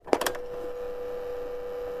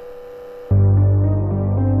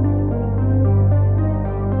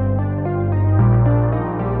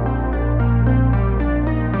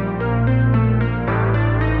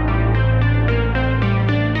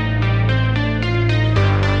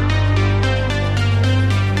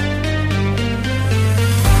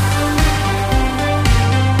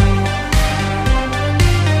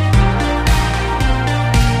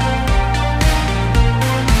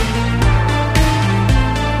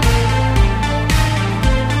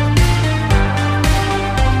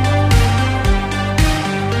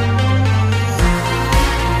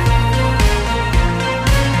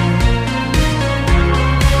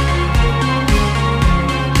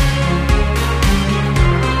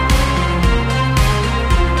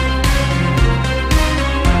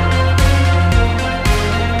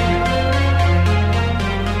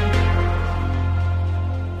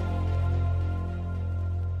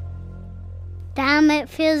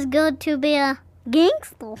feels good to be a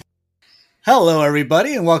gangster. Hello,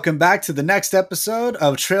 everybody, and welcome back to the next episode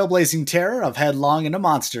of Trailblazing Terror of Headlong into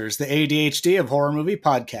Monsters, the ADHD of horror movie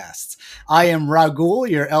podcasts. I am Ragul,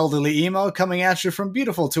 your elderly emo, coming at you from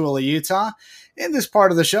beautiful Tooele, Utah. In this part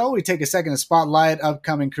of the show, we take a second to spotlight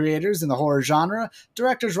upcoming creators in the horror genre,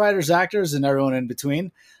 directors, writers, actors, and everyone in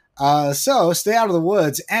between. So stay out of the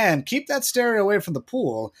woods and keep that stereo away from the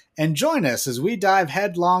pool, and join us as we dive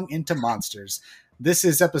headlong into monsters. This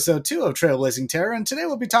is episode 2 of Trailblazing Terror, and today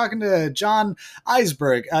we'll be talking to John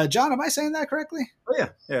Isberg. John, am I saying that correctly? Oh,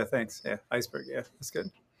 yeah, thanks. Yeah, Isberg, yeah, that's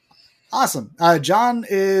good. Awesome. John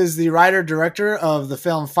is the writer-director of the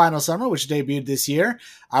film Final Summer, which debuted this year.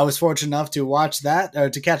 I was fortunate enough to watch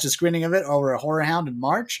that, to catch a screening of it over at Horror Hound in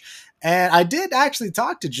March, and I did actually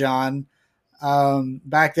talk to John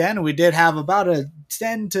back then, and we did have about a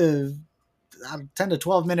 10 to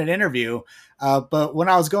 12 minute interview. But when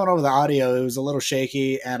I was going over the audio, it was a little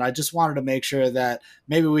shaky, and I just wanted to make sure that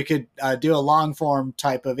maybe we could do a long form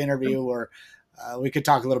type of interview where we could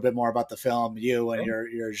talk a little bit more about the film, you and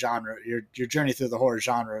your genre, your journey through the horror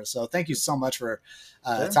genre. So thank you so much for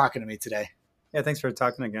talking to me today. Yeah, thanks for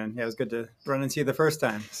talking again. Yeah, it was good to run into you the first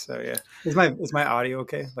time. So yeah, is my audio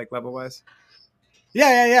okay, like level wise?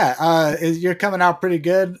 Yeah. You're coming out pretty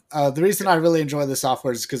good. The reason I really enjoy the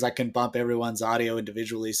software is because I can bump everyone's audio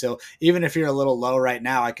individually. So even if you're a little low right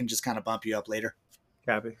now, I can just kind of bump you up later.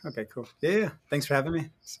 Copy. Okay, cool. Yeah. Thanks for having me.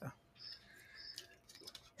 So.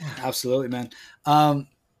 Absolutely, man.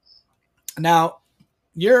 Now,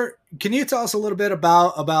 can you tell us a little bit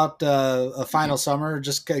about A Final Summer?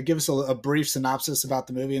 Just give us a brief synopsis about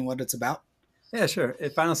the movie and what it's about. Yeah, sure.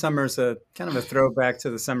 Final Summer is a kind of a throwback to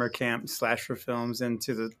the summer camp slasher films and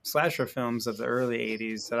to the slasher films of the early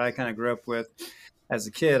 80s that I kind of grew up with as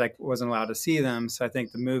a kid. I wasn't allowed to see them, so I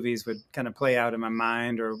think the movies would kind of play out in my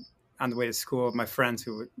mind, or on the way to school, my friends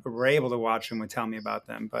who were able to watch them would tell me about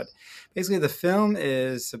them. But basically, the film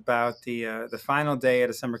is about the final day at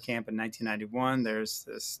a summer camp in 1991. There's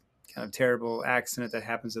this kind of terrible accident that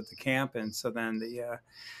happens at the camp, and so then the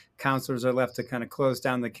counselors are left to kind of close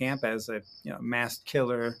down the camp as a masked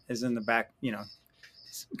killer is in the back,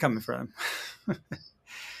 coming for them.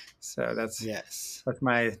 So that's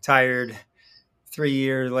my tired 3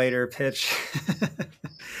 year later pitch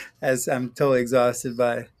as I'm totally exhausted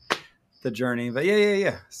by the journey. But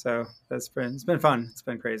yeah. So it's been fun. It's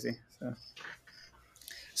been crazy.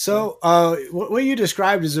 So what you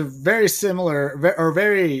described is a very similar or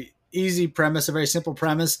very easy premise, a very simple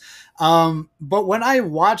premise. But when I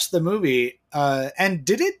watched the movie, and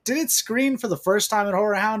did it screen for the first time at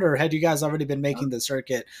Horror Hound, or had you guys already been making the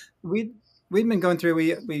circuit? We'd been going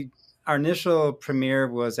through. Our initial premiere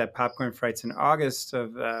was at Popcorn Frights in August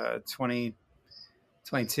of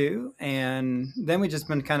 2022, and then we just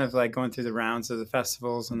been kind of like going through the rounds of the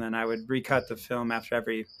festivals, and then I would recut the film after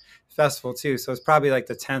every festival too. So it's probably like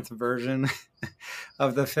the 10th version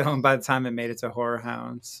of the film by the time it made it to Horror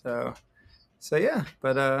Hound. So yeah,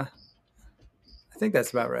 but I think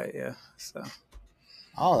that's about right. Yeah. So.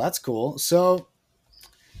 Oh, that's cool. So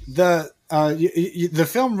the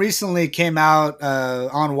film recently came out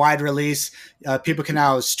on wide release. People can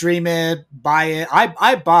now stream it, buy it.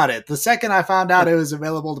 I bought it the second I found out it was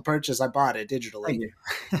available to purchase. I bought it digitally. Thank you.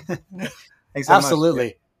 Thanks so Absolutely.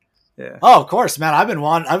 Much. Yeah. Oh, of course, man. I've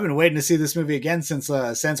been waiting to see this movie again since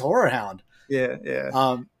Horror Hound. Yeah.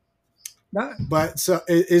 But so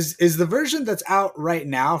is the version that's out right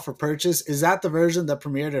now for purchase? Is that the version that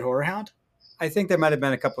premiered at Horror Hound? I think there might have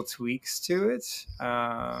been a couple tweaks to it.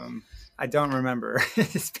 I don't remember.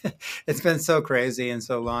 It's been so crazy and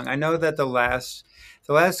so long. I know that the last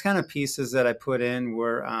kind of pieces that I put in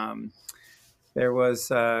were there was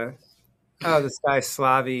this guy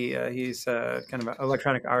Slavi. He's kind of an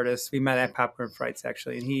electronic artist. We met at Popcorn Frights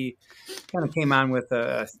actually, and he kind of came on with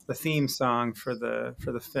the theme song for the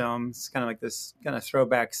film. It's kind of like this kind of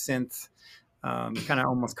throwback synth, kind of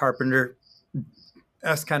almost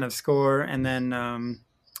Carpenter-esque kind of score, and then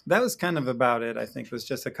that was kind of about it. I think it was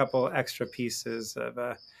just a couple extra pieces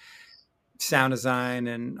of sound design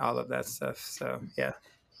and all of that stuff. So yeah,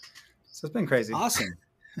 so it's been crazy. Awesome.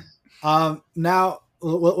 Now,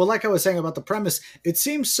 well, like I was saying about the premise, it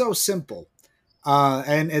seems so simple,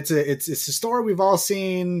 and it's a story we've all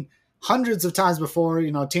seen hundreds of times before.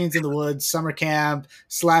 Teens in the Woods, summer camp,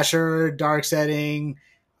 slasher, dark setting.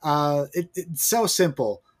 It's so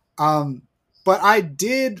simple. But I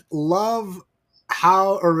did love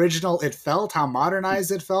how original it felt, how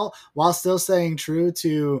modernized it felt, while still staying true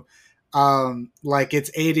to like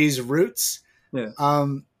its 80s roots. Yeah.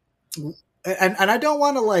 And I don't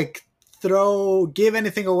want to like give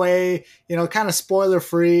anything away, kind of spoiler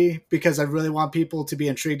free, because I really want people to be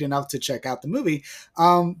intrigued enough to check out the movie.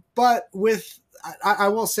 But I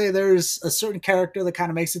will say there's a certain character that kind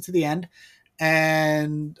of makes it to the end,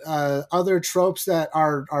 and other tropes that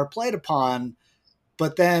are played upon,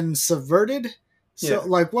 but then subverted. So,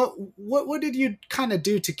 like, what did you kind of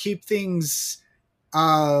do to keep things,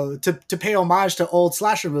 to pay homage to old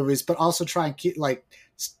slasher movies, but also try and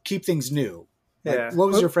keep things new? Like, what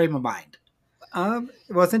was your frame of mind?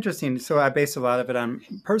 Well, it's interesting. So I based a lot of it on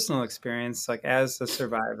personal experience, like as a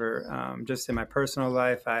survivor. Just in my personal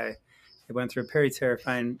life, I went through a very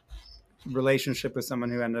terrifying relationship with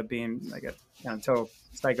someone who ended up being like a total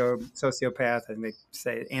sociopath. I think they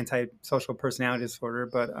say antisocial personality disorder,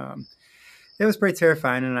 but it was pretty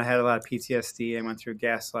terrifying, and I had a lot of PTSD. I went through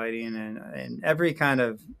gaslighting and every kind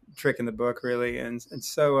of trick in the book, really, and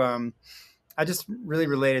so I just really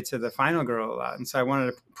related to the final girl a lot, and so I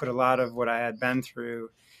wanted to put a lot of what I had been through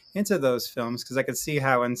into those films, because I could see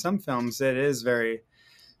how in some films it is very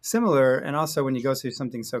similar, and also when you go through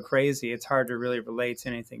something so crazy, it's hard to really relate to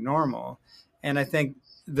anything normal. And I think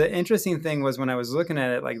the interesting thing was when I was looking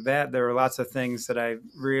at it like that, there were lots of things that I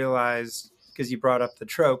realized, because you brought up the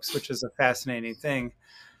tropes, which is a fascinating thing.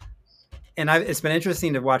 And it's been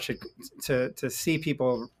interesting to watch it, to see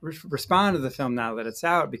people respond to the film now that it's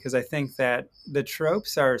out, because I think that the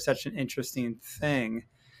tropes are such an interesting thing,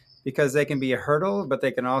 because they can be a hurdle, but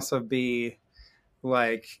they can also be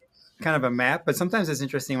like kind of a map. But sometimes it's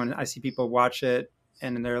interesting when I see people watch it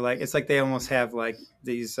and they're like, it's like they almost have like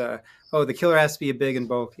these, the killer has to be big and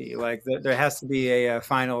bulky. Like there has to be a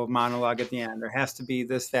final monologue at the end. There has to be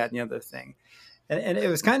this, that, and the other thing. And it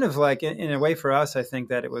was kind of like, in a way for us, I think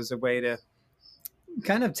that it was a way to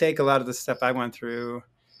kind of take a lot of the stuff I went through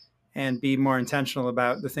and be more intentional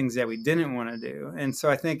about the things that we didn't want to do. And so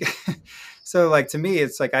I think, so like to me,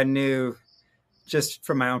 it's like I knew just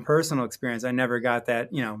from my own personal experience, I never got that,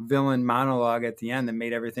 villain monologue at the end that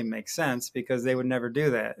made everything make sense, because they would never do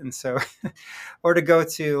that. And so, or to go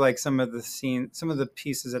to like some of the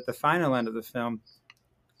pieces at the final end of the film,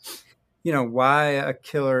 why a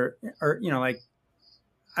killer, or, like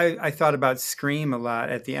I thought about Scream a lot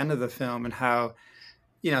at the end of the film, and how,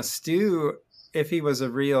 Stu, if he was a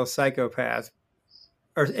real psychopath,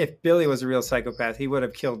 or if Billy was a real psychopath, he would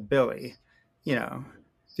have killed Billy,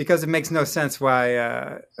 because it makes no sense why,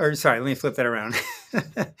 or sorry, let me flip that around. I'm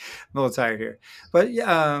a little tired here, but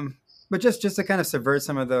just to kind of subvert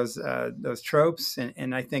some of those tropes,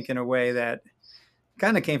 and I think in a way that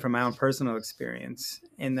kind of came from my own personal experience.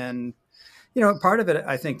 And then, part of it,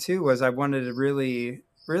 I think too, was I wanted to really,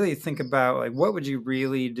 really think about like, what would you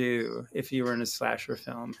really do if you were in a slasher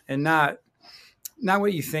film, and not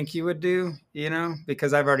what you think you would do,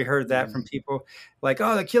 because I've already heard that from people like,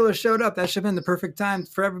 oh, the killer showed up. That should have been the perfect time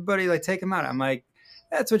for everybody. Like, take him out. I'm like,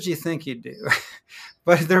 that's what you think you'd do.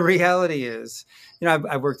 But the reality is,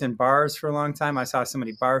 I worked in bars for a long time. I saw so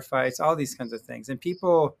many bar fights, all these kinds of things. And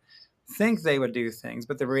people think they would do things,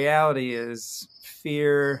 but the reality is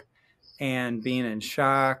fear and being in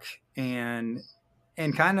shock and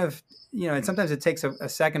kind of, and sometimes it takes a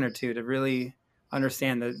second or two to really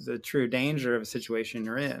understand the true danger of a situation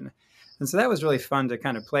you're in. And so that was really fun to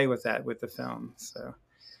kind of play with that with the film. So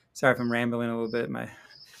sorry if I'm rambling a little bit.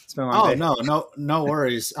 It's been a long day. No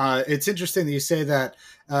worries. It's interesting that you say that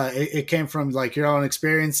it came from like your own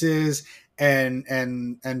experiences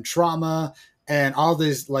and trauma and all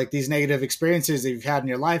these negative experiences that you've had in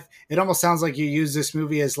your life. It almost sounds like you use this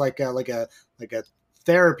movie as like a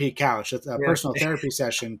therapy couch, a personal therapy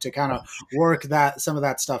session to kind of work some of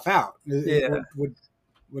that stuff out. Yeah.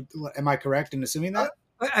 Am I correct in assuming that?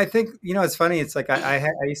 I think, it's funny. It's like I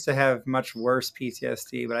used to have much worse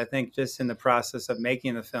PTSD, but I think just in the process of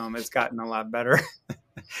making the film, it's gotten a lot better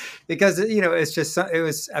because, it's just,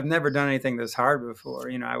 I've never done anything this hard before.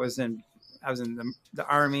 I was in the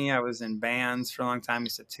Army. I was in bands for a long time. I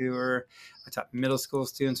used to tour. I taught middle school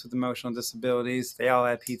students with emotional disabilities. They all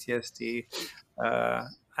had PTSD. I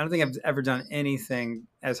don't think I've ever done anything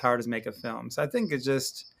as hard as make a film. So I think it's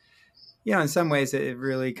just, in some ways it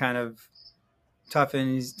really kind of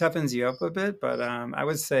toughens you up a bit. But I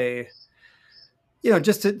would say,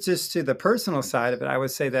 just to the personal side of it, I would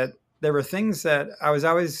say that there were things that I was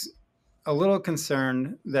always a little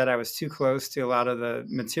concerned that I was too close to a lot of the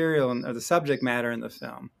material or the subject matter in the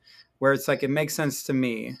film, where it's like, it makes sense to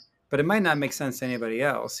me, but it might not make sense to anybody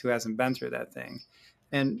else who hasn't been through that thing.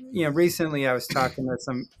 And, recently I was talking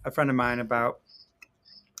to a friend of mine about,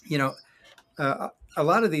 a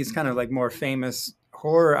lot of these kind of like more famous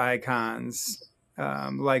horror icons,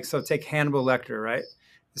 so take Hannibal Lecter, right?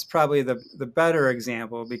 is probably the better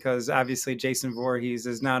example, because obviously Jason Voorhees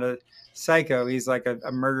is not a psycho. He's like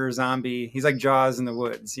a murder zombie. He's like Jaws in the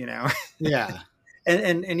woods, you know. Yeah.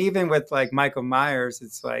 And even with like Michael Myers,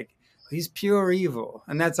 it's like he's pure evil,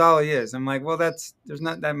 and that's all he is. I'm like, well, there's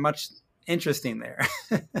not that much interesting there.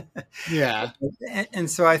 Yeah. And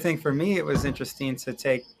so I think for me, it was interesting to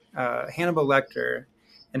take Hannibal Lecter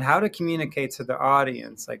and how to communicate to the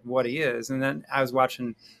audience like what he is. And then I was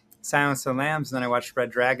watching Silence of the Lambs, and then I watched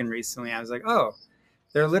Red Dragon recently. I was like, oh,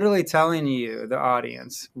 they're literally telling you, the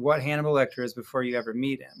audience, what Hannibal Lecter is before you ever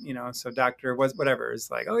meet him. You know, so Doctor whatever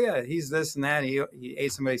is like, oh yeah, he's this and that. He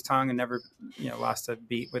ate somebody's tongue and never, you know, lost a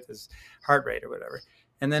beat with his heart rate or whatever.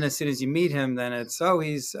 And then as soon as you meet him, then it's, oh,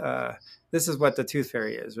 he's this is what the Tooth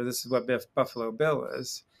Fairy is, or this is what Buffalo Bill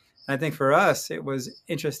is. And I think for us, it was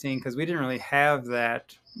interesting because we didn't really have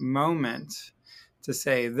that moment to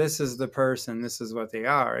say, this is the person, this is what they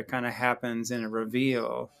are. It kind of happens in a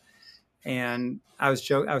reveal. And I was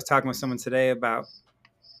talking with someone today about,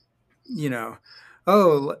 you know,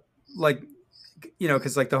 oh, like, you know,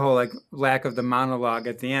 because like the whole like lack of the monologue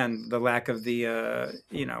at the end, the lack of the,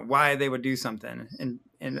 you know, why they would do something.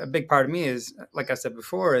 And a big part of me is, like I said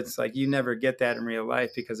before, it's like you never get that in real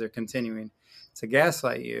life because they're continuing to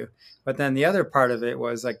gaslight you. But then the other part of it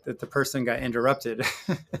was like that the person got interrupted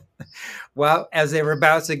well, as they were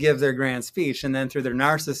about to give their grand speech, and then through their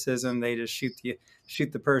narcissism, they just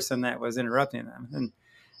shoot the person that was interrupting them.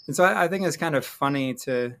 And so I think it's kind of funny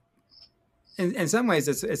to, in some ways,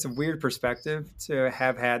 it's a weird perspective to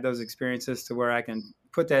have had those experiences to where I can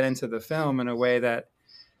put that into the film in a way that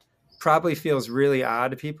probably feels really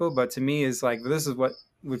odd to people, but to me is like, this is what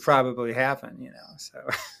would probably happen, you know? So,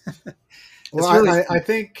 well, really I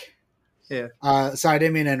think, yeah. Sorry, I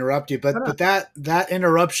didn't mean to interrupt you, but that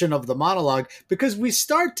interruption of the monologue, because we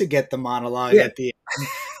start to get the monologue at the end,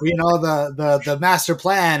 you know, the master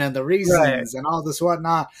plan and the reasons and all this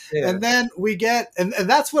whatnot. Yeah. And then we get, and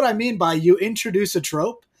that's what I mean by you introduce a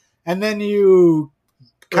trope and then you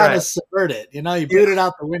kind of subvert it, you know, you boot it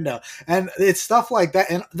out the window. And it's stuff like that.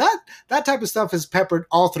 And that type of stuff is peppered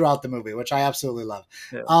all throughout the movie, which I absolutely love.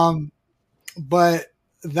 Yeah. But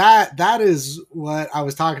that is what I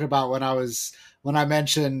was talking about when I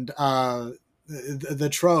mentioned the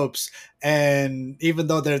tropes, and even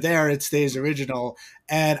though they're there, it stays original.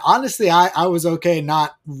 And honestly, I was okay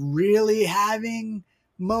not really having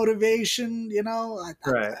motivation, you know.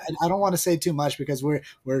 I don't want to say too much because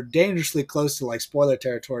we're dangerously close to like spoiler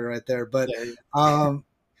territory right there, but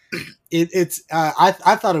it's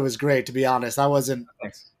I thought it was great, to be honest. I wasn't.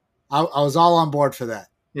 Thanks. I was all on board for that.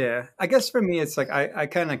 Yeah, I guess for me, it's like I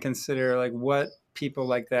kind of consider like what people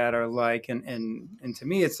like that are like, and to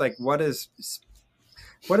me, it's like what is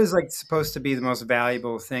like supposed to be the most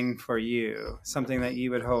valuable thing for you, something that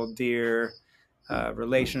you would hold dear,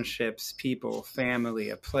 relationships, people,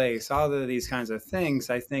 family, a place, all of these kinds of things.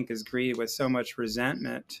 I think is greeted with so much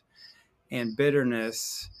resentment and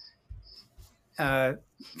bitterness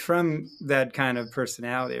from that kind of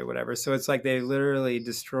personality or whatever. So it's like they literally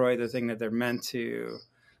destroy the thing that they're meant to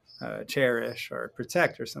cherish or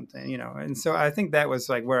protect or something, you know. And so I think that was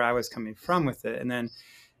like where I was coming from with it. And then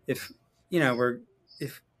if, you know,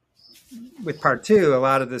 if with part two, a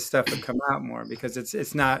lot of this stuff would come out more because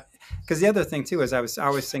it's not, because the other thing too is I was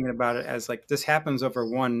always thinking about it as like, this happens over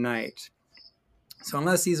one night. So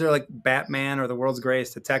unless these are like Batman or the world's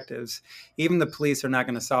greatest detectives, even the police are not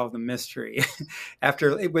going to solve the mystery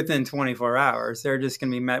within 24 hours. They're just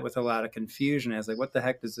going to be met with a lot of confusion as like, what the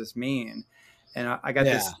heck does this mean? And I got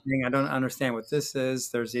this thing, I don't understand what this is.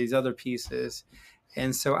 There's these other pieces.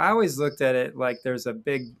 And so I always looked at it like there's a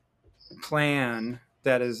big plan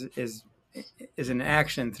that is in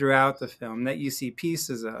action throughout the film that you see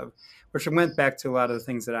pieces of, which went back to a lot of the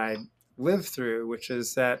things that I lived through, which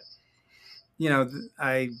is that, you know,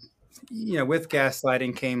 with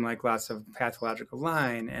gaslighting came like lots of pathological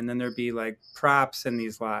lying, and then there'd be like props in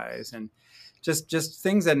these lies and just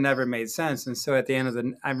things that never made sense. And so at the end of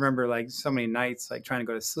I remember like so many nights like trying to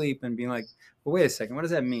go to sleep and being like, well, wait a second, what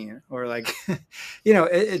does that mean? Or like, you know,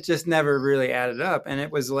 it just never really added up. And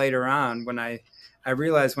it was later on when I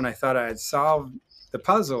realized, when I thought I had solved the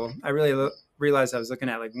puzzle, I really realized I was looking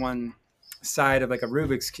at like one side of like a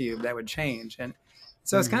Rubik's Cube that would change. And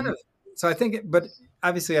so it's kind of, so I think, but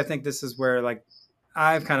obviously I think this is where like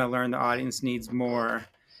I've kind of learned the audience needs more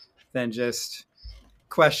than just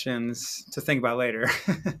questions to think about later.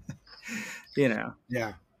 You know.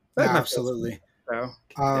 Yeah, absolutely. So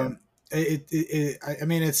I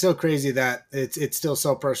mean, it's so crazy that it's still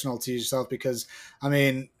so personal to yourself, because I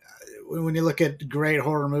mean, when you look at great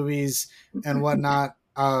horror movies and whatnot,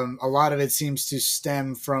 a lot of it seems to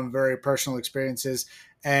stem from very personal experiences.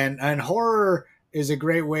 and horror is a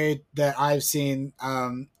great way that I've seen,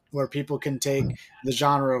 where people can take the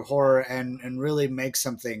genre of horror and really make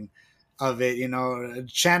something of it. You know,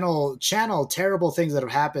 channel terrible things that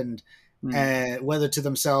have happened, Mm. whether to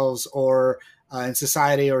themselves or in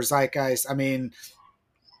society or zeitgeist. I mean,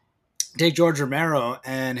 take George Romero,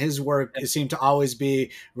 and his work seemed to always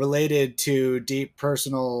be related to deep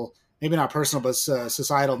personal, maybe not personal, but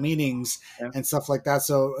societal meanings Yeah. and stuff like that.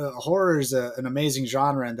 So horror is an amazing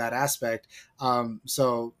genre in that aspect.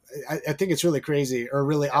 So I think it's really crazy or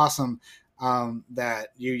really awesome, that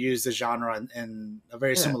you use the genre in a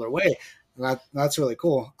very Yeah. similar way. That's really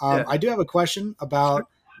cool. Yeah. I do have a question Sure. about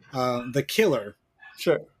The Killer,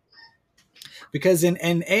 Sure. because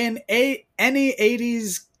any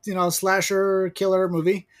 80s, you know, slasher killer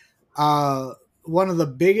movie, one of the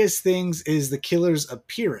biggest things is the killer's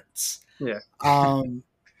appearance. Yeah.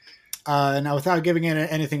 Now, without giving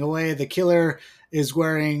anything away, the killer is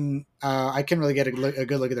wearing, I can't really get a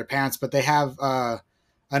good look at their pants, but they have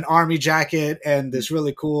an army jacket and this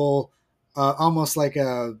really cool, almost like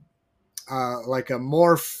a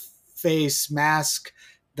morph face mask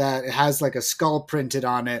that has like a skull printed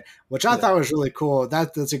on it, which I Yeah. thought was really cool.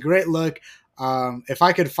 That's a great look. If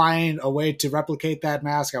I could find a way to replicate that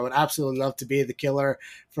mask, I would absolutely love to be the killer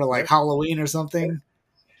for like Yeah. Halloween or something.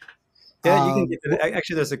 Yeah, you can Um, get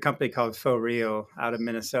actually. There's a company called Faux Real out of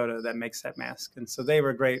Minnesota that makes that mask, and so they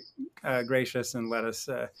were gracious, and let us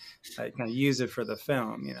kind of use it for the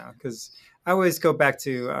film. You know, because I always go back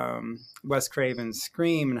to Wes Craven's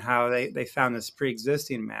Scream and how they found this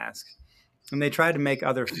pre-existing mask, and they tried to make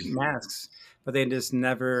other masks, but they just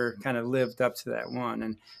never kind of lived up to that one.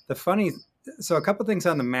 And the funny, so a couple things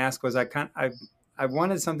on the mask was I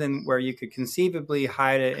wanted something where you could conceivably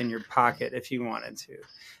hide it in your pocket if you wanted to,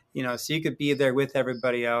 you know, so you could be there with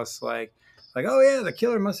everybody else, like oh yeah, the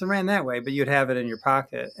killer must have ran that way, but you'd have it in your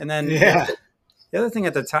pocket. And then yeah, the other thing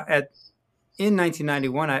at the time, in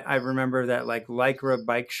 1991, I remember that like Lycra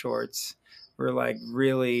bike shorts were like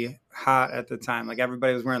really hot at the time. Like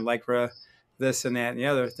everybody was wearing Lycra, this and that and the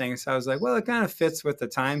other thing. So I was like, well, it kind of fits with the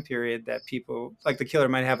time period that people like the killer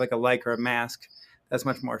might have like a Lycra mask that's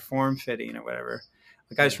much more form fitting or whatever.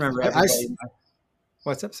 Like I just remember everybody.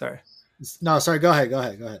 What's up? Sorry. No, sorry. Go ahead. Go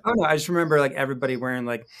ahead. Go ahead. Oh no, I just remember like everybody wearing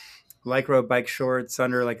like Lycra bike shorts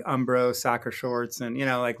under like Umbro soccer shorts and, you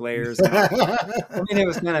know, like layers. And all. I mean,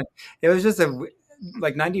 it was just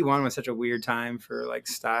like 91 was such a weird time for like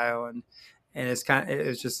style. And it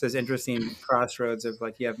was just this interesting crossroads of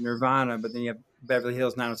like, you have Nirvana, but then you have Beverly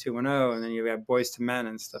Hills 90210, and then you have Boys to Men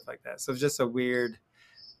and stuff like that. So it's just a weird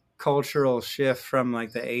cultural shift from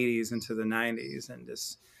like the 80s into the 90s and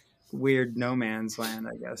just weird no man's land,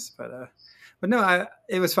 I guess. But no,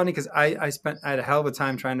 it was funny because I had a hell of a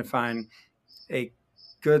time trying to find a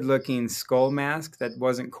good looking skull mask that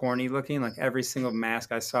wasn't corny looking. Like every single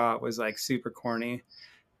mask I saw was like super corny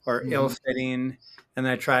or ill fitting. And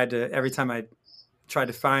then every time I tried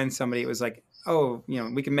to find somebody, it was like, oh, you know,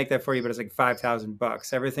 we can make that for you, but it's like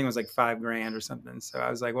 $5,000. Everything was like $5,000 or something. So I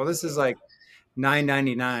was like, well, this is like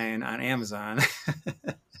 $9.99 on Amazon.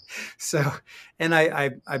 So, and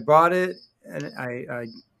I bought it and I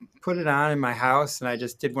put it on in my house, and I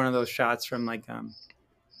just did one of those shots from like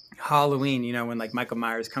Halloween, you know, when like Michael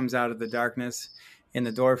Myers comes out of the darkness in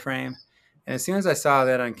the door frame. And as soon as I saw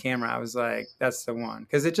that on camera, I was like, that's the one.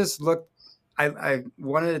 Because it just looked, I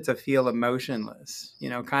wanted it to feel emotionless, you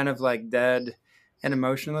know, kind of like dead and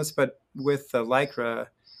emotionless, but with the Lycra,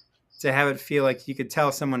 to have it feel like you could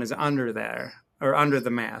tell someone is under there or under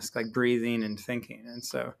the mask, like breathing and thinking. And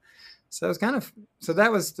so it was kind of, so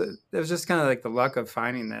it was just kind of like the luck of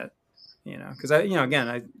finding that, you know, because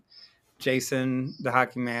Jason, the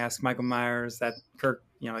hockey mask, Michael Myers, that Kirk,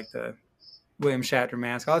 you know, like the William Shatner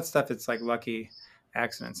mask, all that stuff. It's like lucky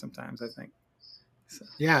accidents sometimes, I think. So.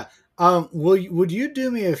 Yeah. Would you do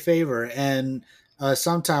me a favor and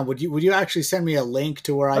sometime would you actually send me a link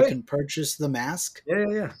to where I can purchase the mask?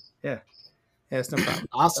 Yeah. It's no problem.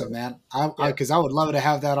 Awesome, man. Because Yeah. I would love to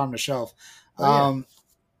have that on the shelf. Yeah.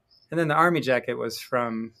 And then the army jacket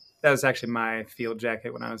that was actually my field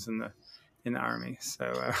jacket when I was in the army.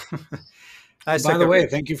 So By the way,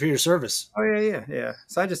 thank you for your service. Oh yeah.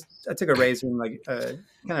 So I took a razor and like kind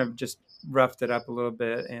of just roughed it up a little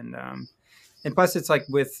bit, and plus it's like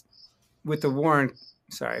with the Warren.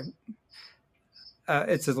 Sorry,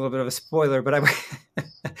 it's a little bit of a spoiler, but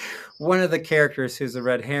one of the characters who's a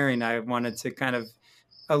red herring, I wanted to kind of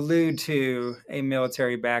allude to a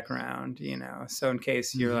military background, you know, so in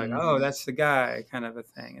case you're like, oh, that's the guy, kind of a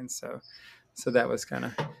thing. And so that was kind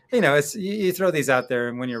of, you know, it's you throw these out there,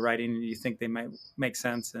 and when you're writing, you think they might make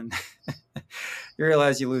sense, and you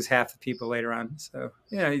realize you lose half the people later on. So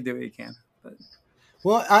you do what you can. But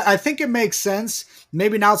Well, I think it makes sense.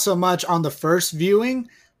 Maybe not so much on the first viewing,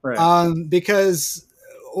 right, because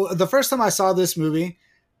the first time I saw this movie,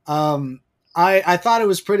 um, I thought it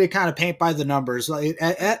was pretty kind of paint by the numbers. Like,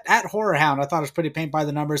 at Horror Hound, I thought it was pretty paint by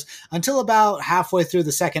the numbers until about halfway through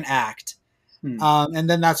the second act. And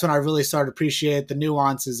then that's when I really started to appreciate the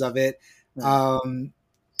nuances of it. right.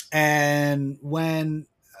 And when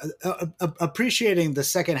appreciating the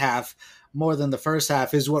second half more than the first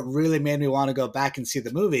half is what really made me want to go back and see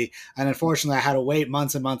the movie. And unfortunately, I had to wait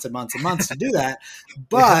months and months and months and months to do that. Yeah.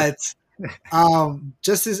 But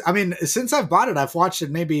since I've bought it, I've watched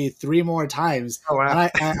it maybe 3 more times, Oh and wow.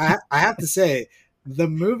 I have to say the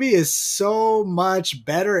movie is so much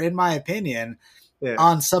better in my opinion Yeah.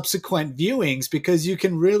 on subsequent viewings because you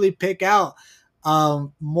can really pick out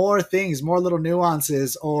more things, more little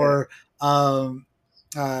nuances, or the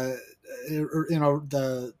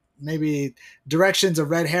maybe directions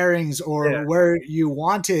of red herrings, or Yeah. where you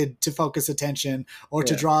wanted to focus attention or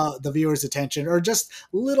to Yeah. draw the viewer's attention, or just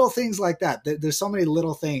little things like that. There's so many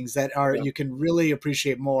little things that are Yeah. you can really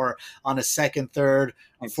appreciate more on a second, third,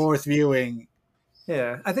 Thanks. fourth viewing.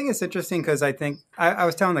 Yeah, I think it's interesting because I think I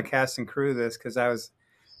was telling the cast and crew this because I was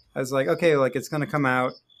like, okay, like it's going to come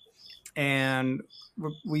out, and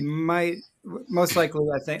we might most likely.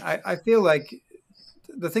 I feel like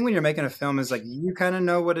the thing when you're making a film is like you kind of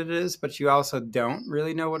know what it is, but you also don't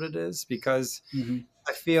really know what it is because Mm-hmm.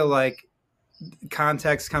 I feel like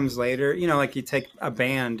context comes later. Like you take a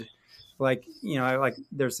band, like like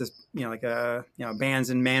there's this like a bands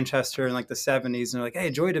in Manchester in like the 70s, and they're like,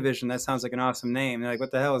 hey, Joy Division, that sounds like an awesome name. And they're like,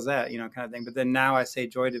 what the hell is that, kind of thing. But then now I say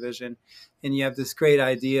Joy Division, and you have this great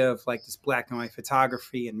idea of like this black and white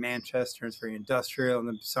photography in Manchester. It's very industrial, and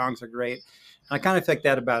the songs are great. And I kind of feel like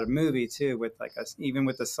that about a movie too, with like us, even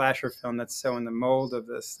with the slasher film that's so in the mold of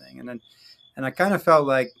this thing. And I kind of felt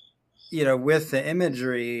like, with the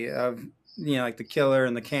imagery of, like the killer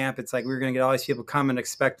and the camp, it's like we were going to get all these people coming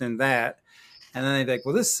expecting that. And then they'd be like,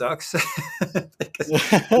 well, this sucks. Because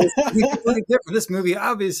this movie is completely different. This movie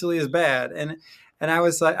obviously is bad. And I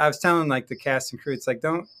was like, I was telling like the cast and crew, it's like,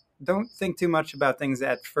 don't think too much about things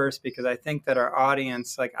at first, because I think that our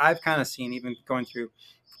audience, like I've kind of seen, even going through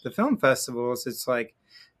the film festivals, it's like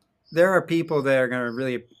there are people that are going to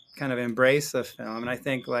really kind of embrace the film. And I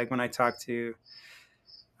think like when I talk to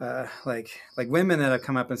like women that have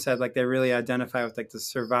come up and said like they really identify with like the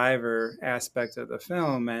survivor aspect of the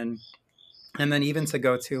film, and then even to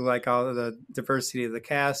go to like all of the diversity of the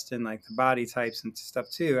cast and like the body types and stuff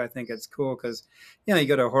too. I think it's cool because you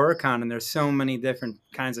go to a horror con and there's so many different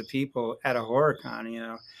kinds of people at a horror con,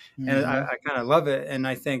 and Mm-hmm. I kind of love it. And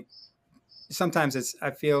I think sometimes I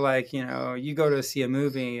feel like you go to see a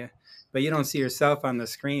movie but you don't see yourself on the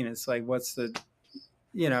screen. It's like what's the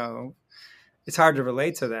you know it's hard to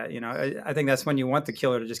relate to that. I think that's when you want the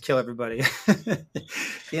killer to just kill everybody.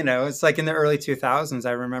 It's like in the early 2000s.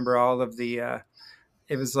 I remember all of the,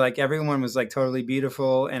 it was like everyone was like totally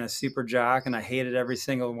beautiful and a super jock. And I hated every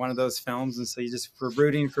single one of those films. And so you just were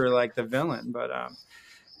rooting for like the villain. But, I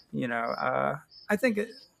think,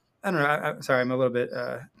 I don't know. I'm sorry. I'm a little bit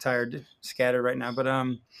tired, scattered right now. But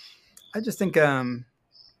I just think, sorry,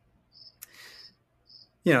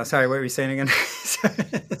 what were you saying again? I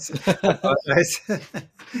apologize.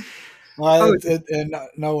 Well, Oh,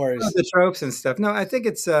 no worries. the tropes and stuff. No, I think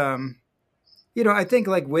it's I think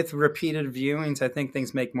like with repeated viewings, I think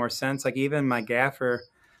things make more sense. Like even my gaffer,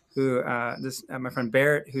 who my friend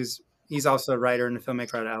Barrett, he's also a writer and a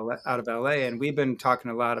filmmaker out of LA, and we've been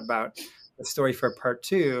talking a lot about the story for part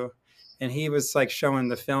 2. And he was like showing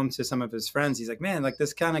the film to some of his friends. He's like, man, like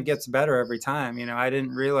this kind of gets better every time. I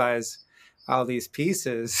didn't realize all these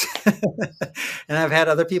pieces. And I've had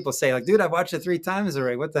other people say like, dude, I've watched it 3 times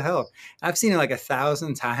already. What the hell? I've seen it like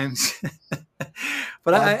 1,000 times.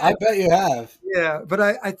 But I bet you have. yeah, but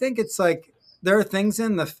I think it's like there are things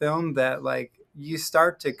in the film that like you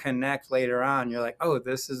start to connect later on. You're like, oh,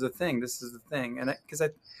 this is the thing. This is the thing.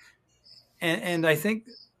 And I think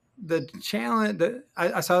the challenge that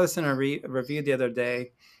I saw this in a review the other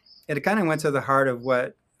day, and it kind of went to the heart of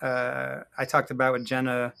what I talked about with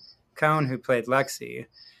Jenna Cohn, who played Lexi,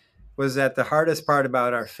 was that the hardest part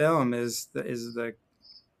about our film is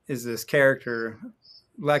this character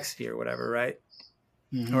Lexi or whatever, right?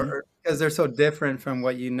 Mm-hmm. Or because they're so different from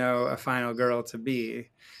what a final girl to be.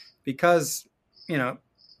 Because you know,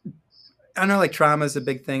 I know like trauma is a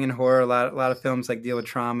big thing in horror. A lot of films like deal with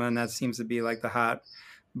trauma, and that seems to be like the hot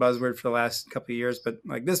buzzword for the last couple of years. But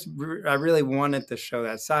like this, I really wanted to show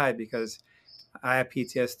that side because I have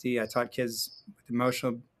PTSD. I taught kids with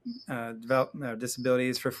emotional developed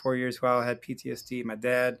disabilities for 4 years while I had PTSD. My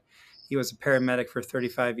dad, he was a paramedic for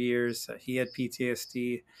 35 years. He had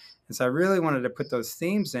PTSD. And so I really wanted to put those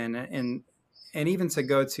themes in, and even to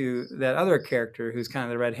go to that other character who's kind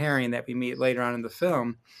of the red herring that we meet later on in the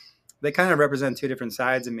film. They kind of represent two different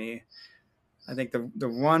sides of me. I think the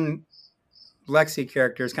one Lexi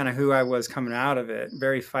character is kind of who I was coming out of it,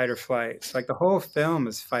 very fight or flight. So like the whole film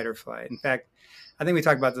is fight or flight. In fact, I think we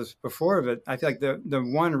talked about this before, but I feel like the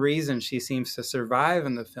one reason she seems to survive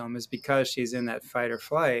in the film is because she's in that fight or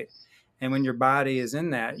flight. And when your body is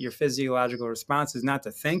in that, your physiological response is not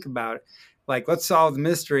to think about, like, let's solve the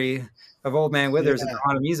mystery of Old Man Withers at the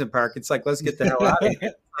haunted amusement park. It's like, let's get the hell out of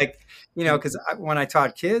here. Like, you know, because when I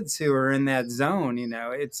taught kids who were in that zone, you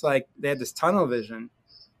know, it's like they had this tunnel vision.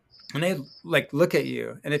 And they like look at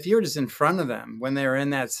you, and if you were just in front of them when they were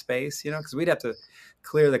in that space, you know, because we'd have to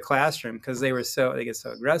clear the classroom because they get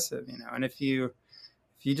so aggressive, you know. And if you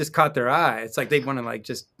just caught their eye, it's like they want to like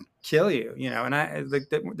just kill you, you know. And I like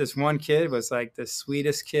this one kid was like the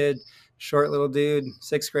sweetest kid, short little dude,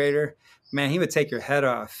 sixth grader. Man, he would take your head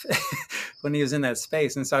off when he was in that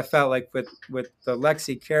space. And so I felt like with the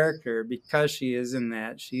Lexi character, because she is in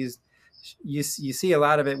that, you see a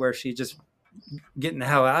lot of it where she just getting the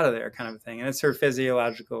hell out of there kind of a thing. And it's her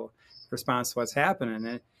physiological response to what's happening.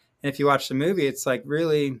 And if you watch the movie, it's like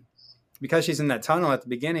really, because she's in that tunnel at the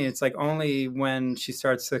beginning, it's like only when she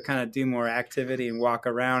starts to kind of do more activity and walk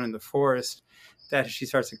around in the forest that she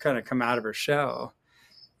starts to kind of come out of her shell.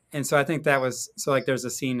 And so I think that was, so like there's a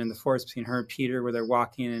scene in the forest between her and Peter where they're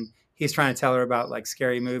walking and he's trying to tell her about like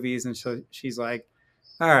scary movies. And so she's like,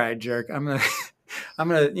 all right, jerk, I'm going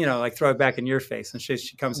to, you know, like throw it back in your face. And she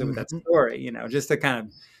comes in with that story, you know, just to kind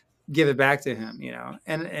of give it back to him, you know.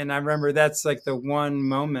 And I remember that's like the one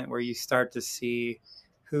moment where you start to see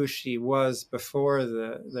who she was before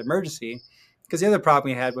the emergency. Because the other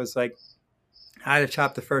problem we had was like, I had to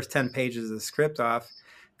chop the first 10 pages of the script off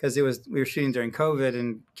because we were shooting during COVID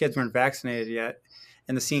and kids weren't vaccinated yet.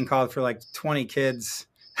 And the scene called for like 20 kids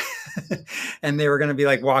and they were going to be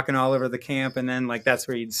like walking all over the camp. And then like, that's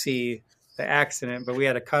where you'd see the accident, but we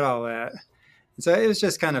had to cut all that. And so it was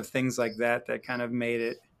just kind of things like that kind of made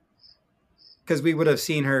it, because we would have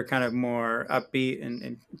seen her kind of more upbeat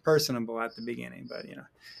and personable at the beginning. But, you know,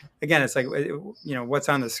 again, it's like, you know, what's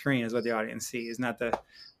on the screen is what the audience sees, not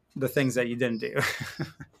the things that you didn't do.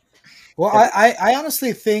 Well, I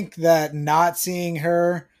honestly think that not seeing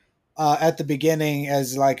her at the beginning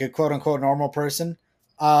as like a quote unquote normal person,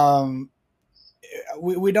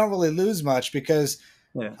 we don't really lose much because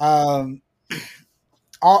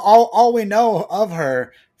all we know of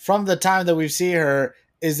her from the time that we see her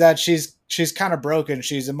is that she's kind of broken.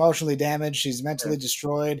 She's emotionally damaged. She's mentally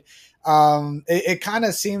destroyed. It kind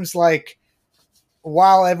of seems like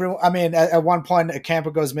while at one point a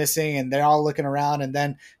camper goes missing and they're all looking around, and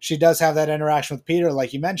then she does have that interaction with Peter,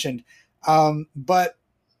 like you mentioned. But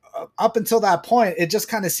up until that point, it just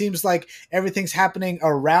kind of seems like everything's happening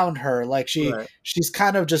around her. Like she's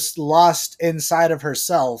kind of just lost inside of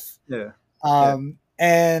herself. Yeah.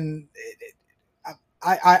 And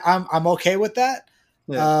I'm okay with that.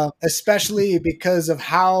 Yeah. Especially because of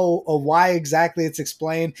why exactly it's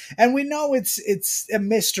explained. And we know it's a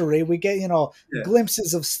mystery. We get,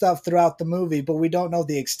 glimpses of stuff throughout the movie, but we don't know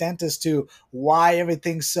the extent as to why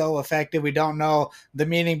everything's so effective. We don't know the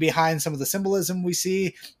meaning behind some of the symbolism we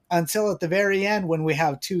see until at the very end, when we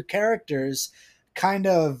have two characters kind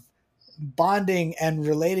of bonding and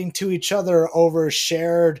relating to each other over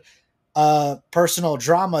shared personal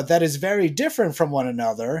drama that is very different from one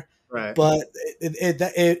another. Right. But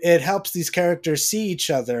it helps these characters see each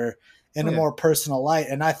other in a more personal light.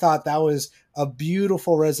 And I thought that was a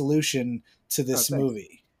beautiful resolution to this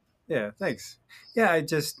movie. Yeah, thanks. Yeah,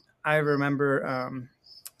 I remember,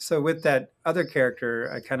 so with that other character,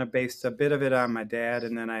 I kind of based a bit of it on my dad.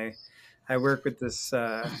 And then I worked with this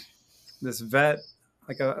vet,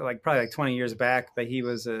 like probably like 20 years back, but he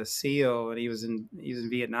was a SEAL and he was in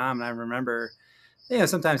Vietnam. And I remember,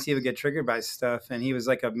 sometimes he would get triggered by stuff, and he was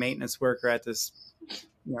like a maintenance worker at this,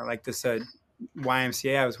 this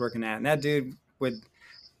YMCA I was working at. And that dude would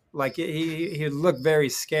he would look very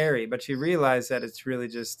scary, but you realize that it's really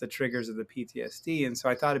just the triggers of the PTSD. And so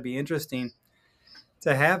I thought it'd be interesting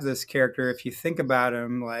to have this character, if you think about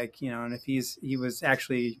him, and if he was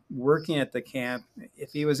actually working at the camp, if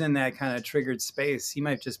he was in that kind of triggered space, he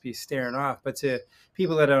might just be staring off. But to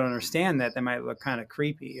people that don't understand that might look kind of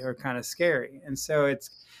creepy or kind of scary. And so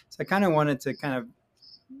I kind of wanted to kind of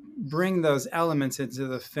bring those elements into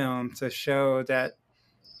the film to show that,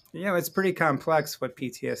 it's pretty complex what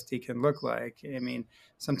PTSD can look like. I mean,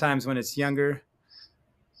 sometimes when it's younger,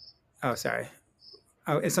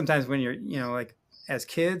 and sometimes when you're, like as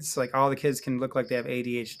kids, like all the kids can look like they have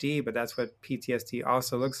ADHD, but that's what PTSD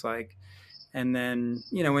also looks like. And then,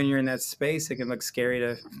 when you're in that space, it can look scary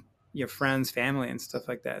to your friends, family, and stuff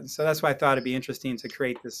like that. And so that's why I thought it'd be interesting to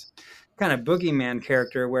create this kind of boogeyman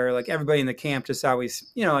character where like everybody in the camp just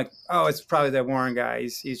always, like, oh, it's probably that Warren guy.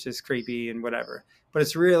 He's just creepy and whatever. But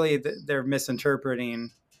it's really they're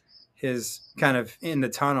misinterpreting his kind of in the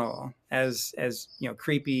tunnel as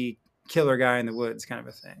creepy killer guy in the woods kind of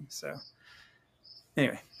a thing. So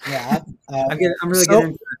anyway, Yeah. I'm really getting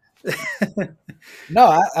into it.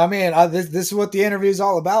 No, I mean, this is what the interview is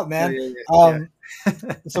all about, man.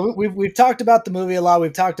 So we've talked about the movie a lot.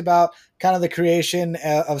 We've talked about kind of the creation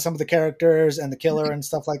of some of the characters and the killer and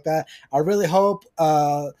stuff like that. I really hope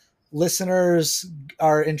listeners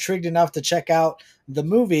are intrigued enough to check out the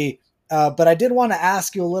movie. But I did want to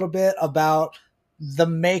ask you a little bit about the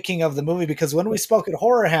making of the movie, because when we spoke at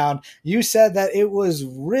Horror Hound, you said that it was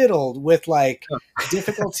riddled with like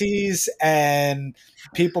difficulties and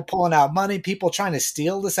people pulling out money, people trying to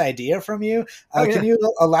steal this idea from you. Can you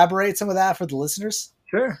elaborate some of that for the listeners?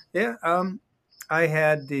 Sure. Yeah. I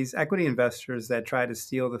had these equity investors that tried to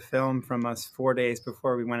steal the film from us 4 days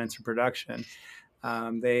before we went into production.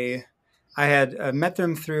 I had met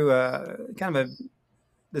them through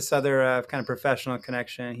this other kind of professional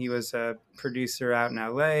connection. He was a producer out in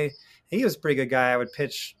LA. He was a pretty good guy. I would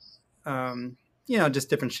pitch, just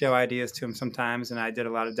different show ideas to him sometimes. And I did a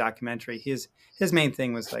lot of documentary. His main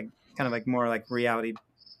thing was like kind of like more like reality,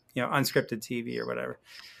 unscripted TV or whatever.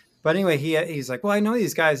 But anyway, he's like, well, I know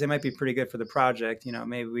these guys, they might be pretty good for the project.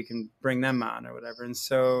 Maybe we can bring them on or whatever. And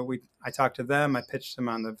so I talked to them. I pitched them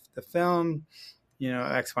on the film,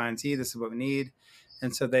 X, Y, and Z, this is what we need.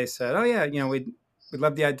 And so they said, oh yeah, we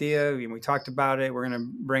loved the idea. We talked about it. We're going to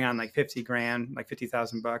bring on like 50 grand, like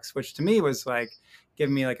 $50,000, which to me was like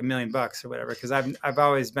giving me like $1 million or whatever. Cause I've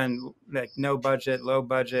always been like no budget, low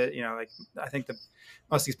budget. Like I think the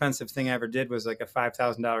most expensive thing I ever did was like a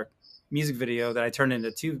 $5,000 music video that I turned into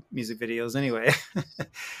 2 music videos anyway.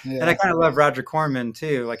 Yeah. And I kind of love Roger Corman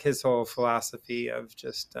too. Like his whole philosophy of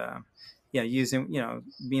just, using,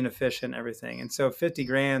 being efficient and everything. And so 50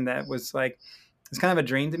 grand, that was like, it's kind of a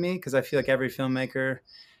dream to me, because I feel like every filmmaker,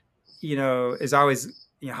 is always,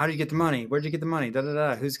 how do you get the money? Where'd you get the money? Da da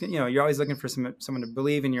da. Who's, you're always looking for someone to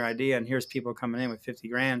believe in your idea, and here's people coming in with 50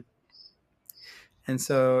 grand. And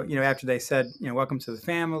so, after they said, welcome to the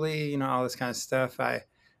family, all this kind of stuff, I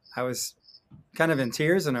was kind of in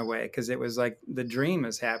tears in a way, because it was like the dream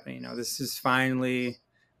is happening. This is finally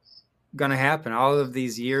going to happen. All of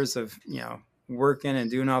these years of, working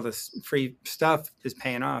and doing all this free stuff is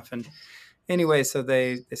paying off. And anyway, so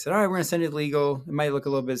they said, all right, we're going to send it legal. It might look a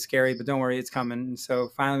little bit scary, but don't worry, it's coming. And so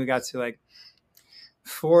finally we got to like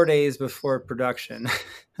 4 days before production.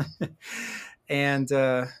 And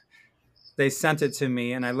they sent it to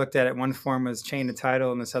me, and I looked at it. One form was chain of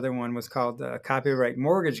title, and this other one was called copyright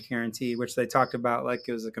mortgage guarantee, which they talked about like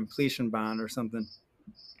it was a completion bond or something.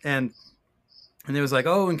 And it was like,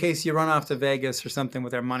 oh, in case you run off to Vegas or something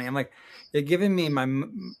with our money. I'm like, you're giving me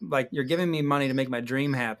money to make my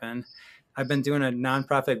dream happen. I've been doing a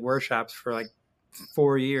nonprofit workshops for like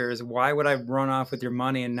 4 years. Why would I run off with your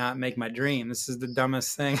money and not make my dream? This is the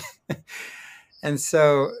dumbest thing. And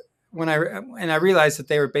so when I realized that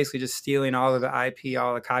they were basically just stealing all of the IP,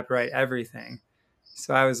 all the copyright, everything.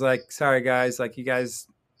 So I was like, sorry guys, like you guys,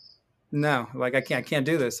 no, like I can't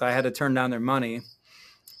do this. So I had to turn down their money.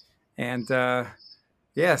 And so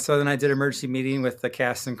then I did an emergency meeting with the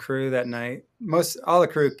cast and crew that night. All the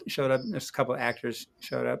crew showed up. There's a couple of actors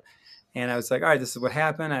showed up. And I was like, all right, this is what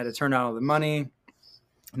happened. I had to turn down all the money.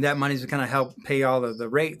 And that money's going to help pay all of the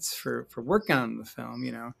rates for working on the film,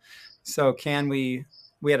 So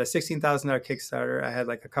we had a $16,000 Kickstarter. I had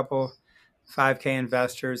like a couple 5K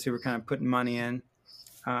investors who were kind of putting money in.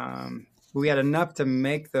 We had enough to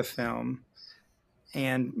make the film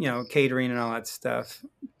and, catering and all that stuff.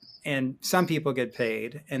 And some people get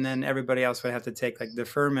paid, and then everybody else would have to take like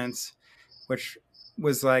deferments, which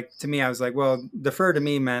was like, to me, I was like, well, defer to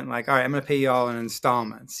me meant like, all right, I'm going to pay you all in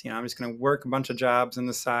installments. I'm just going to work a bunch of jobs on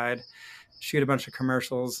the side, shoot a bunch of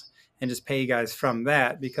commercials, and just pay you guys from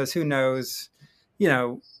that, because who knows,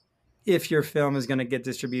 if your film is going to get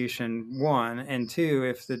distribution, 1, and 2,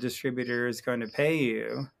 if the distributor is going to pay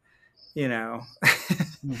you,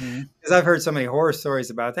 because I've heard so many horror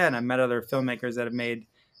stories about that. And I've met other filmmakers that have made,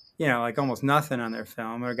 like almost nothing on their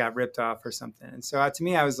film or got ripped off or something. And so to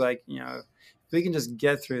me, I was like, if we can just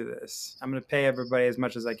get through this, I'm going to pay everybody as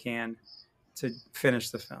much as I can. to finish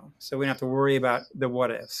the film. So we don't have to worry about the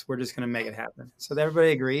what ifs. We're just going to make it happen. So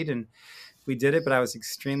everybody agreed, and we did it. But I was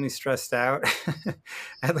extremely stressed out.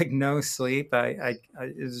 I had like no sleep. It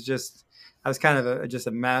was just, I was kind of just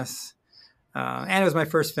a mess. And it was my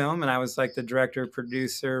first film, and I was like the director,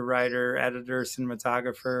 producer, writer, editor,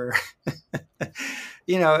 cinematographer.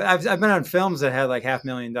 I've been on films that had like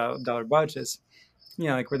 $500,000 budgets.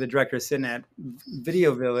 Like where the director is sitting at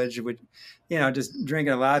Video Village with, just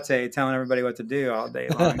drinking a latte, telling everybody what to do all day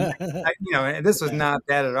long. And this was not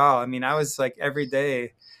that at all. I mean, I was like every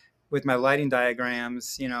day with my lighting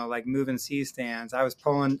diagrams, like moving C stands. I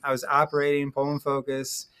was operating, pulling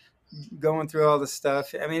focus, going through all the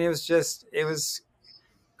stuff. I mean, it was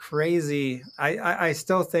crazy. I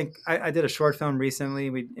still think I did a short film recently.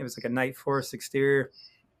 It was like a night forest exterior,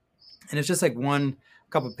 and it's just like one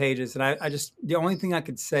couple of pages. And I just, the only thing I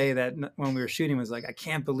could say that when we were shooting was like, I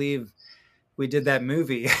can't believe we did that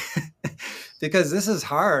movie because this is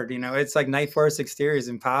hard. It's like night forest exterior is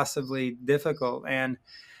impossibly difficult. And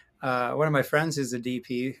one of my friends who's a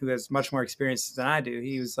DP who has much more experience than I do,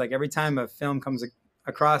 he was like, every time a film comes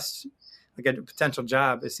across like a potential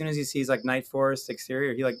job, as soon as he sees like night forest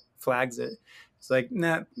exterior, he like flags it. It's like,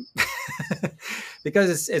 nah,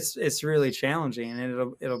 because it's really challenging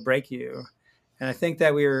and it'll break you. And I think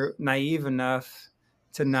that we were naive enough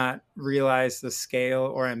to not realize the scale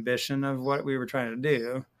or ambition of what we were trying to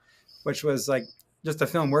do, which was like just a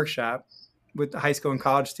film workshop with high school and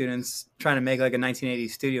college students trying to make like a 1980s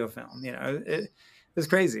studio film. It was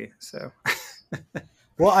crazy. So.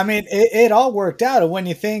 Well, I mean, it all worked out. And when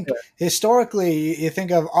you think historically, you think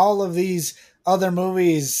of all of these other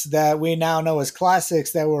movies that we now know as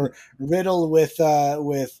classics that were riddled with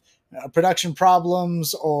production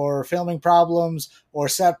problems or filming problems or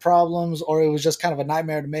set problems, or it was just kind of a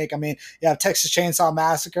nightmare to make. I mean, you have Texas Chainsaw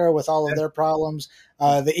Massacre with all of their problems,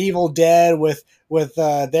 The Evil Dead with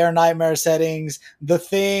their nightmare settings, The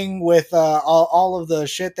Thing with all of the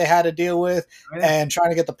shit they had to deal with and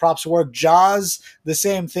trying to get the props to work. Jaws, the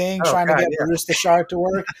same thing, trying to get Bruce the Shark to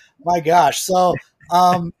work. My gosh. So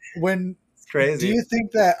when it's crazy. Do you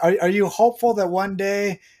think that, are you hopeful that one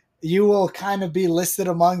day you will kind of be listed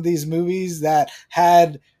among these movies that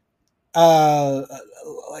had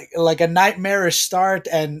like a nightmarish start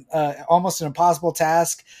and almost an impossible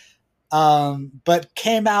task, but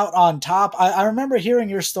came out on top? I remember hearing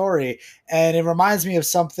your story, and it reminds me of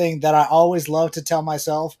something that I always love to tell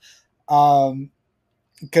myself.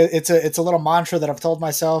 It's a little mantra that I've told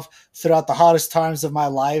myself throughout the hottest times of my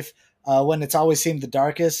life, when it's always seemed the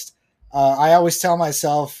darkest. I always tell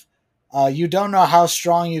myself, you don't know how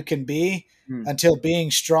strong you can be until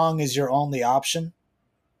being strong is your only option.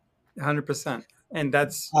 100%. And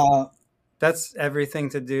that's everything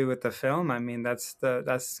to do with the film. I mean,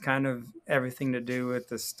 that's kind of everything to do with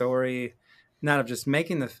the story, not of just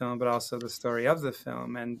making the film, but also the story of the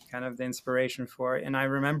film and kind of the inspiration for it. And I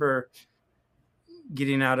remember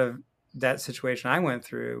getting out of that situation I went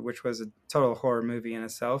through, which was a total horror movie in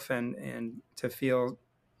itself, and to feel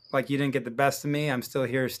like you didn't get the best of me. I'm still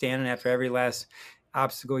here standing after every last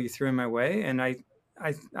obstacle you threw in my way. And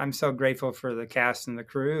I'm so grateful for the cast and the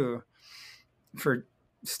crew for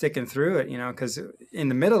sticking through it, because in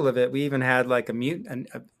the middle of it, we even had like a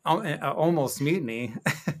almost mutiny.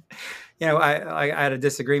 I had a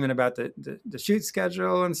disagreement about the shoot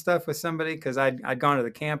schedule and stuff with somebody, because I'd gone to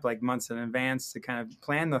the camp like months in advance to kind of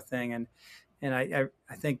plan the thing. And I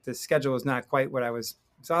think the schedule was not quite what I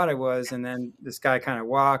thought it was. And then this guy kind of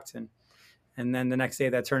walked, and then the next day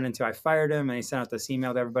that turned into I fired him, and he sent out this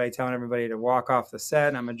email to everybody telling everybody to walk off the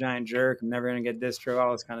set. I'm a giant jerk. I'm never going to get distro,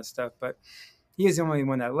 all this kind of stuff. But he was the only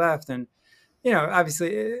one that left. And,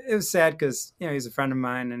 obviously it was sad because, he's a friend of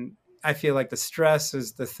mine, and I feel like the stress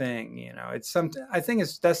is the thing, I think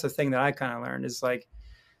that's the thing that I kind of learned is like,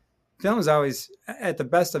 film is always, at the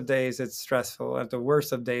best of days, it's stressful. At the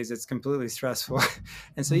worst of days, it's completely stressful.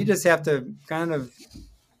 And so you just have to kind of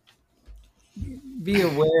be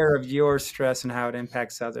aware of your stress and how it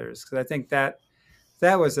impacts others. Because I think that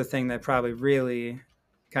was the thing that probably really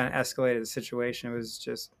kind of escalated the situation. It was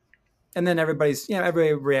just, and then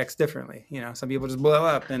everybody reacts differently. Some people just blow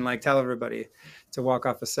up and like tell everybody to walk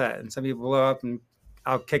off the set, and some people blow up and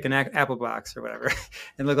I'll kick an apple box or whatever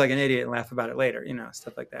and look like an idiot and laugh about it later,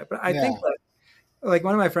 stuff like that. But I think like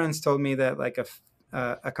one of my friends told me that like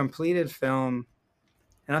a completed film,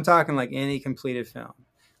 and I'm talking like any completed film,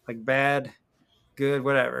 like bad, good,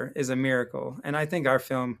 whatever, is a miracle. And I think our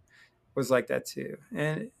film was like that too.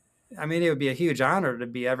 And I mean, it would be a huge honor to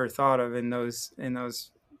be ever thought of in those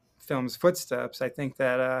film's footsteps. I think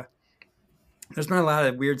that there's been a lot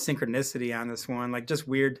of weird synchronicity on this one, like just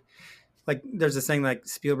weird like there's this thing like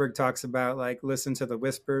Spielberg talks about, like listen to the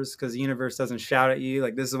whispers because the universe doesn't shout at you.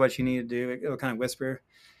 Like this is what you need to do. It'll kind of whisper.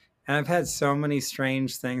 And I've had so many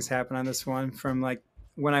strange things happen on this one. From like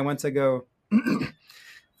when I went to go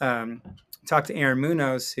um, talk to Aaron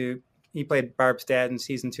Munoz, who he played Barb's dad in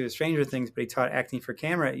season 2 of Stranger Things, but he taught acting for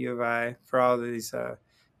camera at U of I for all of these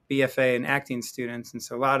BFA and acting students. And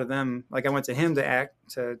so a lot of them, like I went to him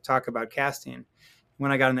to talk about casting.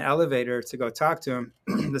 When I got in the elevator to go talk to him,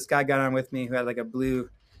 this guy got on with me who had like a blue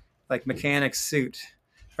like mechanic's suit,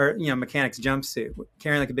 or mechanic's jumpsuit,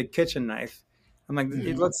 carrying like a big kitchen knife. I'm like,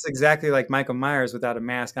 it looks exactly like Michael Myers without a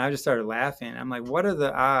mask. And I just started laughing. I'm like, what are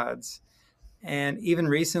the odds? And even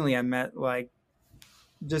recently I met like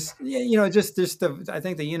I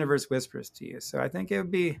think the universe whispers to you. So I think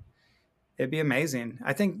it'd be amazing.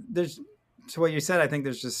 I think there's, to what you said, I think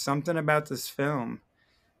there's just something about this film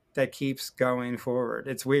that keeps going forward.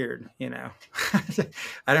 It's weird, I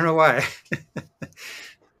don't know why.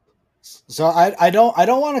 So I don't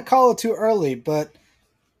want to call it too early, but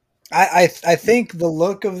I think the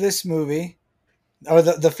look of this movie, or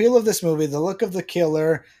the feel of this movie, the look of the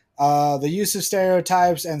killer, the use of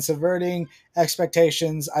stereotypes and subverting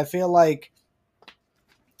expectations, I feel like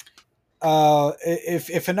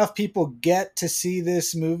if enough people get to see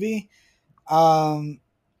this movie,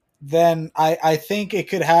 then I think it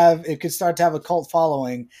could start to have a cult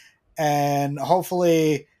following, and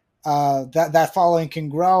hopefully that following can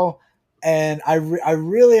grow. And I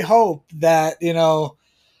really hope that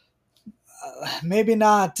maybe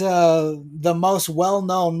not the most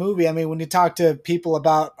well-known movie. I mean, when you talk to people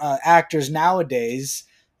about actors nowadays,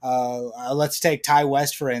 let's take Ty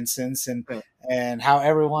West for instance, and how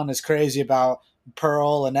everyone is crazy about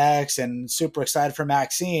Pearl and X and super excited for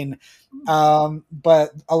Maxine.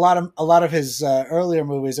 But a lot of his earlier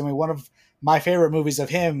movies. I mean, one of my favorite movies of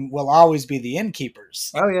him will always be The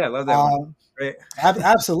Innkeepers. Oh yeah, I love that one. Great.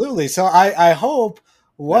 Absolutely. So I hope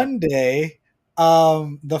one day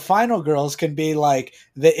the Final Girls can be like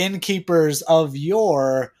the innkeepers of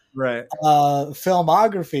your right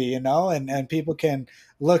filmography, and people can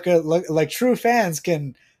look like true fans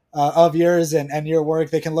can of yours and your work.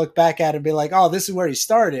 They can look back at it and be like, oh, this is where he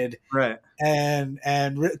started, right, and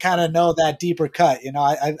kind of know that deeper cut.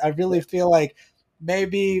 I really feel like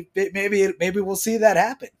maybe we'll see that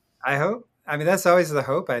happen. I hope. I mean, that's always the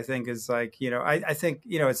hope. I think is like I think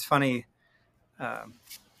it's funny.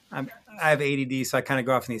 I have ADD, so I kind of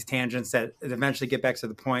go off in these tangents that eventually get back to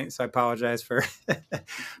the point. So I apologize for.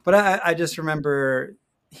 But I just remember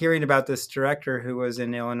hearing about this director who was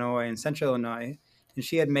in Illinois, in Central Illinois, and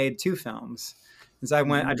she had made 2 films. And so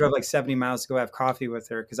I drove like 70 miles to go have coffee with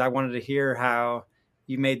her because I wanted to hear how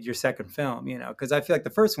you made your second film, because I feel like the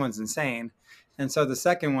first one's insane. And so the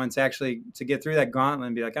second one's actually to get through that gauntlet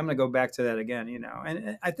and be like, I'm going to go back to that again,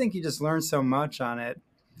 And I think you just learn so much on it.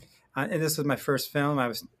 And this was my first film. I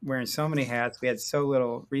was wearing so many hats. We had so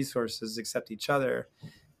little resources except each other.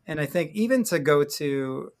 And I think even to go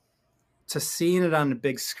to seeing it on the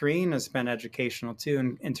big screen has been educational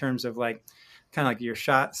too, in terms of like kind of like your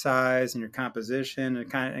shot size and your composition and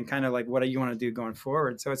kind of like what you want to do going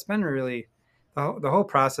forward. So it's been really, the whole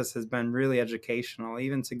process has been really educational.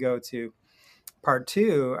 Even to go to part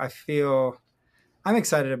 2, I feel I'm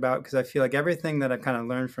excited about, because I feel like everything that I've kind of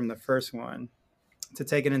learned from the first one, to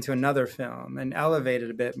take it into another film and elevate it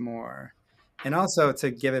a bit more, and also to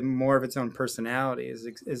give it more of its own personality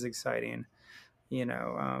is exciting.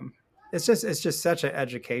 It's just such an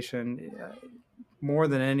education, more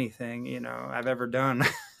than anything I've ever done.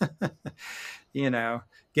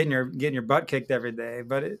 Getting your butt kicked every day,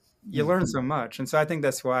 but you learn so much, and so I think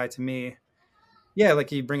that's why, to me, yeah,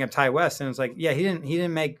 like you bring up Ty West, and it's like, yeah, he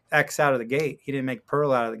didn't make X out of the gate, he didn't make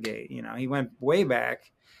Pearl out of the gate. He went way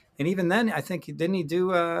back. And even then, I think he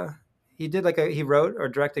wrote or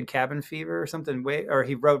directed Cabin Fever or something, or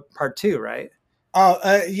he wrote part 2, right?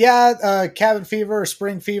 Oh, yeah, Cabin Fever or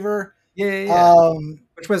Spring Fever. Yeah.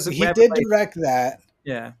 Which was, he did direct that.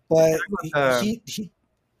 Yeah, but he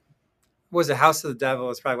was it House of the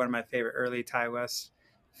Devil. It's probably one of my favorite early Ty West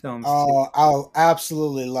films. Oh, I'll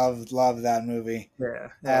absolutely love that movie.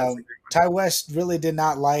 Yeah. Ty West really did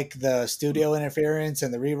not like the studio interference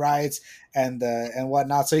and the rewrites and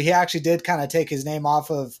whatnot, so he actually did kind of take his name off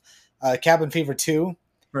of Cabin Fever 2.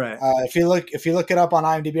 Right. If you look it up on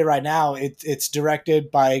IMDb right now, it's directed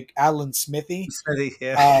by Alan Smithy.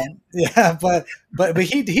 Yeah. Yeah, but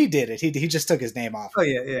he did it. He just took his name off. Oh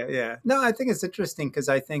yeah. No, I think it's interesting because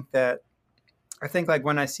I think like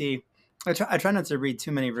when I try not to read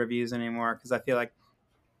too many reviews anymore, because I feel like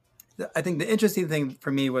I think the interesting thing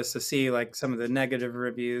for me was to see like some of the negative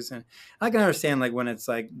reviews, and I can understand like when it's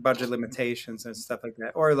like budget limitations and stuff like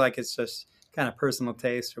that, or like it's just kind of personal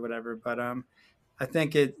taste or whatever. But I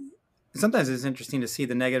think it sometimes it's interesting to see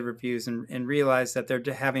the negative reviews and realize that they're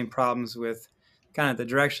having problems with kind of the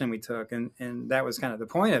direction we took, and that was kind of the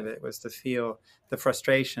point of it, was to feel the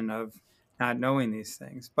frustration of not knowing these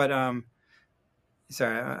things. But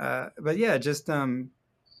sorry, but yeah, just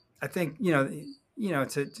I think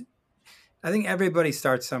to I think everybody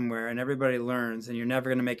starts somewhere and everybody learns, and you're never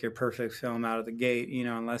going to make your perfect film out of the gate,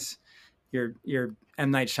 unless you're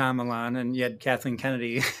M. Night Shyamalan and you had Kathleen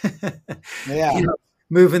Kennedy, Yeah.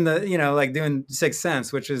 moving like doing Sixth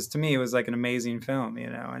Sense, which is to me was like an amazing film,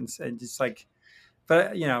 and just like,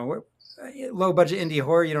 but low budget indie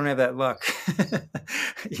horror, you don't have that luck,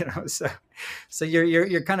 so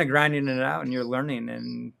you're kind of grinding it out and you're learning,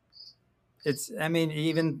 and I mean,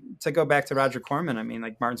 even to go back to Roger Corman, I mean,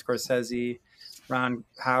 like Martin Scorsese, Ron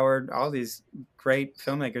Howard, all these great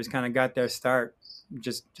filmmakers kind of got their start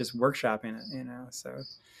just workshopping it,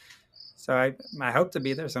 So I hope to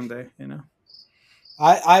be there someday.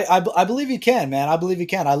 I believe you can, man. I believe you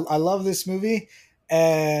can. I love this movie,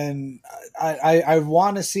 and I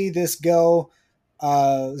want to see this go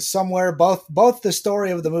somewhere. Both the story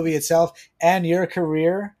of the movie itself and your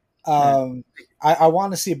career. I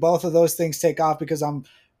want to see both of those things take off, because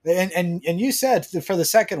and you said for the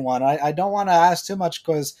second one, I don't want to ask too much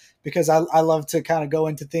because I love to kind of go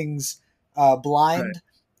into things blind.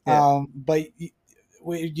 Right. Yeah. But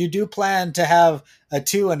you do plan to have a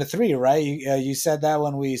 2 and a 3, right? You said that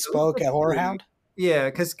when we spoke at Horror Hound. Yeah,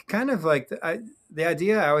 because kind of like the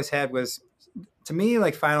idea I always had was, to me,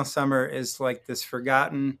 like Final Summer is like this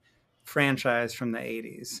forgotten franchise from the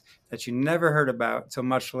 80s that you never heard about till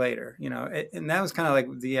much later, and that was kind of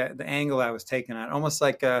like the angle I was taking on, almost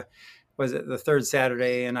like was it the third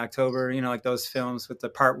Saturday in October, like those films with the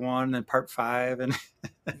part 1 and part 5, and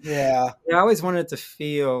yeah. I always wanted it to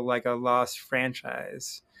feel like a lost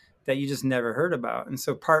franchise that you just never heard about. And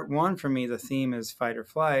so part 1 for me, the theme is fight or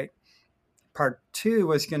flight. Part 2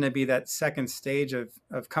 was going to be that second stage of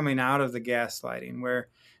coming out of the gaslighting, where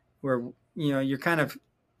you're kind of,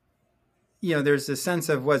 there's a sense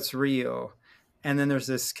of what's real, and then there's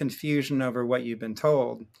this confusion over what you've been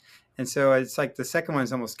told. And so it's like the second one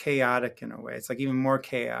is almost chaotic in a way. It's like even more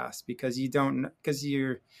chaos because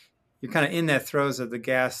you're kind of in that throes of the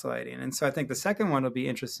gaslighting. And so I think the second one will be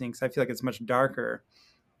interesting because I feel like it's much darker.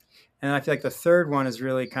 And I feel like the third one is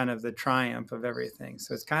really kind of the triumph of everything.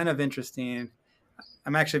 So it's kind of interesting.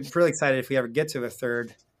 I'm actually really excited if we ever get to a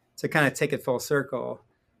third to kind of take it full circle,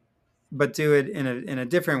 but do it in a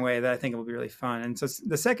different way that I think will be really fun. And so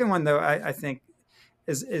the second one, though, I think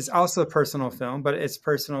is also a personal film, but it's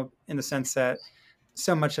personal in the sense that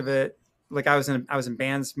so much of it, like I was in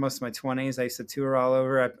bands most of my 20s. I used to tour all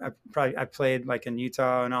over. I played like in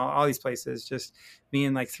Utah and all these places, just me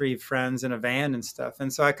and like 3 friends in a van and stuff.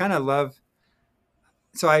 And so I kind of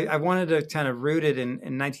I wanted to kind of root it in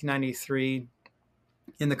 1993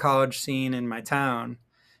 in the college scene in my town,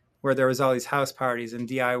 where there was all these house parties and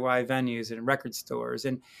DIY venues and record stores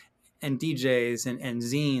and DJs and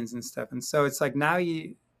zines and stuff. And so it's like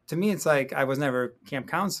to me, it's like I was never a camp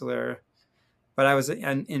counselor, but I was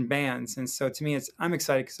in bands. And so to me, I'm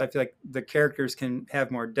excited because I feel like the characters can have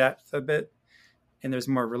more depth a bit, and there's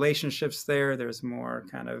more relationships there. There's more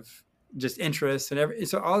kind of just interest and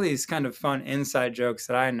so all these kind of fun inside jokes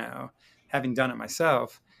that I know, having done it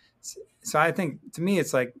myself. So I think to me,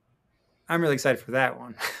 it's like, I'm really excited for that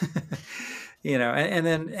one,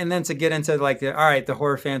 and then to get into like all right, the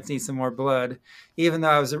horror fans need some more blood, even though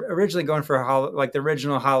I was originally going for like the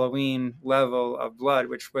original Halloween level of blood,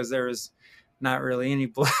 which was there was not really any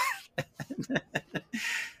blood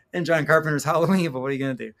in John Carpenter's Halloween, but what are you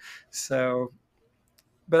going to do? So,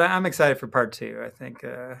 but I'm excited for part 2. I think,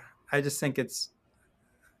 I just think it's,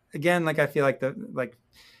 again, like, I feel like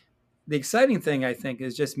the exciting thing, I think,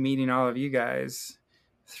 is just meeting all of you guys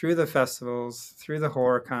through the festivals, through the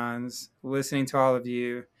horror cons, listening to all of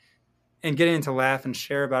you and getting to laugh and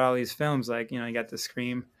share about all these films. Like, you got the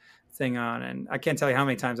Scream thing on, and I can't tell you how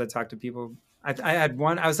many times I talked to people. I had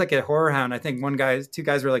one, I was like at Horror Hound. I think 2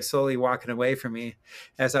 guys were like slowly walking away from me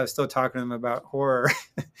as I was still talking to them about horror.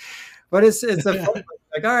 But it's a fun,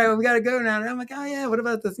 like, all right, well, we got to go now. And I'm like, oh yeah, what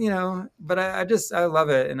about this? But I love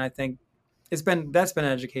it. And I think that's been an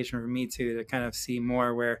education for me too, to kind of see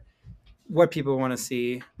more what people want to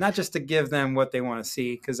see, not just to give them what they want to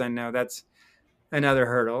see, because I know that's another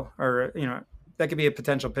hurdle, or that could be a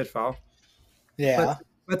potential pitfall. Yeah.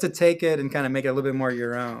 But to take it and kind of make it a little bit more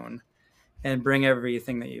your own and bring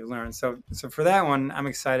everything that you learn. So for that one, I'm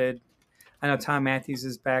excited. I know Tom Matthews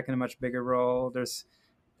is back in a much bigger role. There's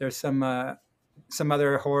some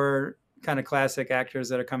other horror kind of classic actors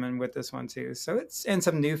that are coming with this one too. So it's and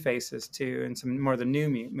some new faces too, and some more of the new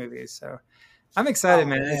movies. So I'm excited, Oh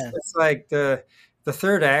man. man. It's like the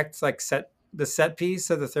third act, like the set piece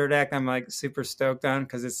of the third act. I'm like super stoked on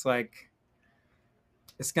because it's like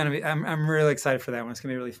it's gonna be. I'm really excited for that one. It's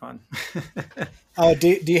gonna be really fun. Do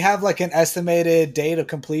you have like an estimated date of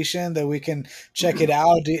completion that we can check it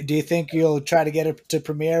out? Do you think you'll try to get it to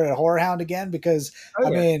premiere at Horror Hound again? Because Oh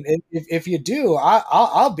I yeah. mean, if you do,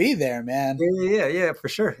 I'll be there, man. Yeah, for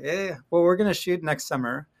sure. Yeah. Well, we're gonna shoot next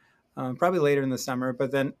summer, probably later in the summer.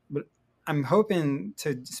 But I'm hoping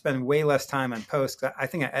to spend way less time on post. 'Cause I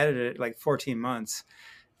think I edited it like 14 months.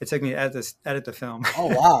 It took me to edit the film.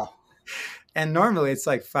 Oh wow. And normally it's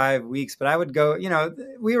like 5 weeks, but I would go.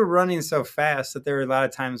 We were running so fast that there were a lot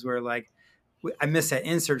of times where like I missed that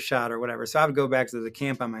insert shot or whatever. So I would go back to the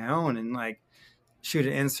camp on my own and like shoot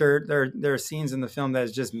an insert. There are scenes in the film that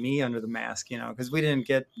is just me under the mask, because we didn't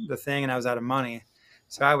get the thing and I was out of money.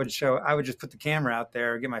 So I would just put the camera out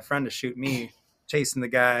there, get my friend to shoot me chasing the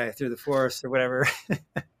guy through the forest or whatever,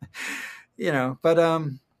 But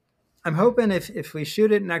I'm hoping if we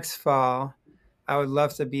shoot it next fall, I would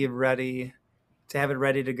love to have it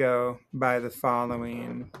ready to go by the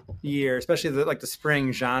following year, especially the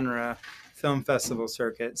spring genre film festival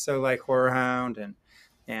circuit. So like Horror Hound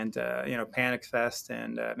and Panic Fest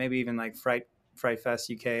and maybe even like Fright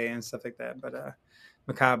Fest UK and stuff like that. But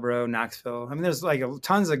Macabro, Knoxville. I mean, there's like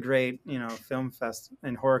tons of great film fest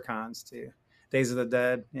and horror cons too. Days of the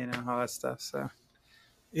Dead, all that stuff. So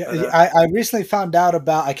Yeah, but, I recently found out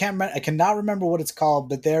about. I cannot remember what it's called,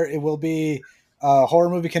 but there it will be a horror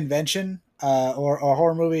movie convention or a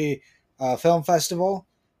horror movie film festival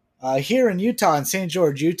here in Utah, in St.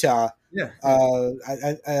 George, Utah. yeah.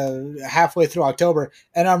 Halfway through October,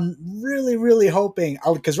 and I'm really, really hoping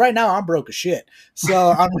because right now I'm broke as shit.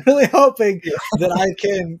 So I'm really hoping that I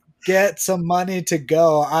can get some money to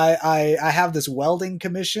go. I have this welding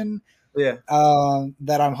commission Yeah.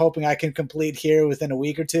 that I'm hoping I can complete here within a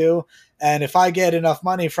week or two. And if I get enough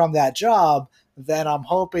money from that job, then I'm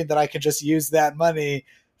hoping that I can just use that money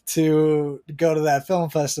to go to that film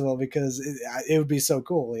festival because it would be so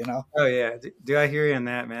cool, Oh yeah, do I hear you on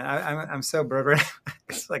that, man? I'm so broke right now.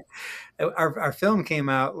 It's like our film came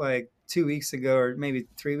out like 2 weeks ago or maybe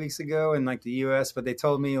 3 weeks ago in like the U.S., but they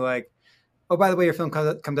told me like, oh, by the way, your film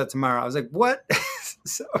comes out tomorrow. I was like, what?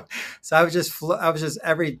 so I was just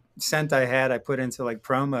every cent I had I put into like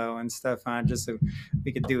promo and stuff on just so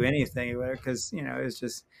we could do anything because it's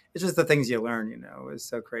just the things you learn. It's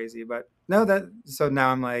so crazy. But no, so now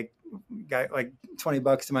I'm like got like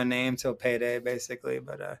 $20 to my name till payday basically.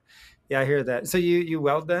 But yeah, I hear that. So you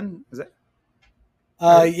weld then? Is that?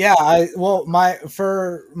 Yeah,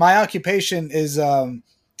 my occupation is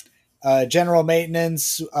general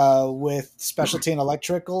maintenance with specialty in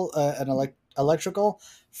electrical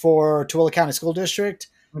for Tooele County School District.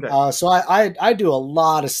 Okay. So I do a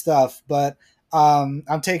lot of stuff, but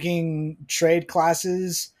I'm taking trade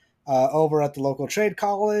classes over at the local trade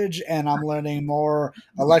college, and I'm learning more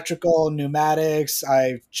electrical, pneumatics.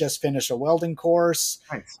 I just finished a welding course,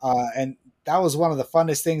 Nice. and that was one of the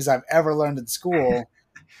funnest things I've ever learned in school.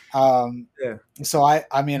 Yeah. So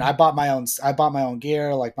I mean, I bought my own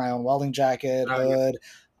gear, like my own welding jacket, hood.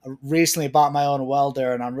 I recently bought my own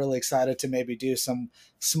welder, and I'm really excited to maybe do some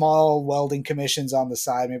small welding commissions on the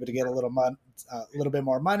side, maybe to get a little bit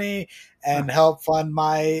more money and help fund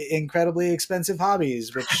my incredibly expensive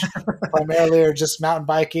hobbies, which primarily are just mountain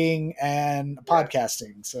biking and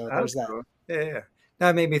podcasting. So there's that. Cool. Yeah.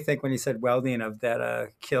 That made me think when you said welding of that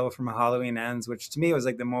kill from Halloween Ends, which to me was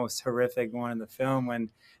like the most horrific one in the film when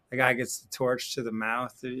the guy gets the torch to the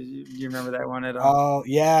mouth. Do you remember that one at all? Oh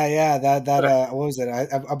yeah. That what was it?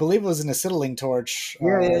 I believe it was an acetylene torch. Yeah.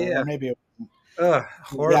 Or maybe.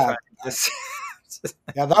 Horrifying. Yeah.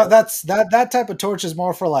 Yeah, that type of torch is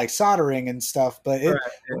more for like soldering and stuff. But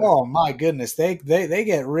oh my goodness, they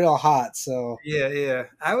get real hot. So yeah.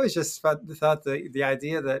 I always just thought the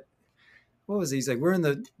idea that what was he? He's like, we're in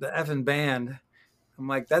the effing band. I'm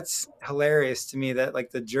like, that's hilarious to me that like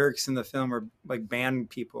the jerks in the film are like band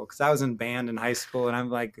people because I was in band in high school and I'm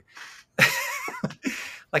like,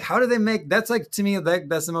 like how do they make that's like to me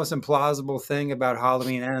that's the most implausible thing about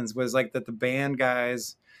Halloween Ends was like that the band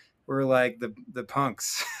guys were like the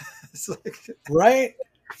punks. It's like, right?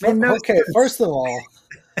 Okay, first of all,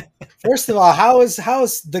 how is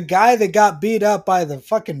the guy that got beat up by the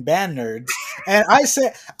fucking band nerds? And I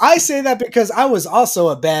say that because I was also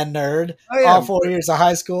a band nerd all 4 years of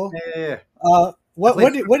high school. Yeah.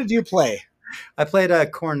 What did you play? I played a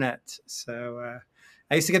cornet, so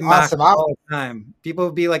I used to get mocked Awesome. all the time. People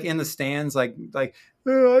would be like in the stands, like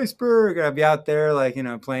oh, Iceberg. I'd be out there like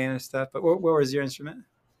playing and stuff. But what was your instrument?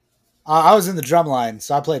 I was in the drum line,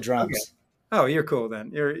 so I played Okay. drums. Oh, you're cool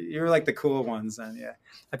then. You're like the cool ones then. Yeah.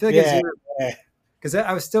 I feel like as Yeah, you yeah. because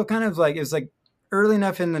I was still kind of like it was like early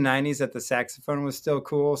enough in the '90s that the saxophone was still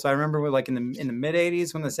cool. So I remember like in the mid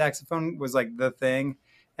 '80s when the saxophone was like the thing.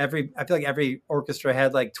 I feel like every orchestra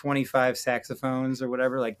had like 25 saxophones or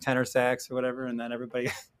whatever, like tenor sax or whatever, and then everybody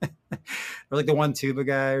or like the one tuba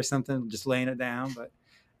guy or something just laying it down. But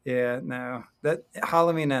yeah, no, that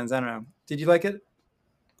Halloween Ends. I don't know. Did you like it?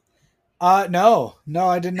 No,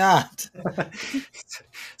 I did not.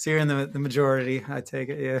 So you're in the majority, I take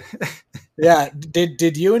it. Yeah. Yeah,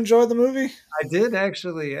 did you enjoy the movie? I did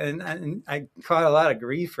actually, and I caught a lot of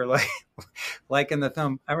grief for like liking the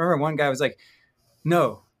film. I remember one guy was like,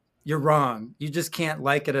 "No, you're wrong. You just can't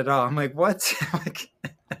like it at all." I'm like, "What?" Like,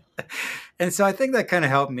 and so I think that kind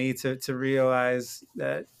of helped me to realize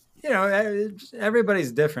that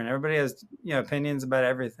everybody's different. Everybody has opinions about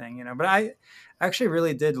everything. But I actually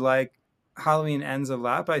really did like Halloween Ends a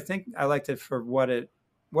lot. But I think I liked it for what it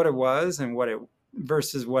was and what it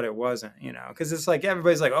versus what it wasn't, because it's like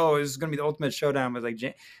everybody's like, oh, this is gonna be the ultimate showdown with like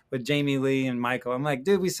with Jamie Lee and Michael. I'm like,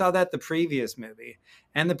 dude, we saw that the previous movie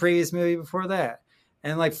and the previous movie before that,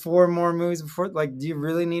 and like 4 more movies before. Like, do you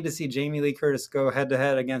really need to see Jamie Lee Curtis go head to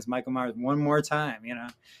head against Michael Myers one more time?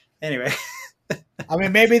 Anyway. I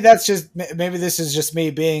mean, maybe this is just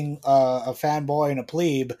me being a fanboy and a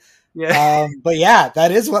plebe. Yeah. But yeah,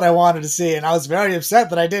 that is what I wanted to see, and I was very upset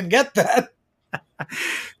that I didn't get that.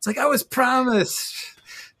 It's like I was promised.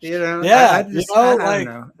 Yeah, I don't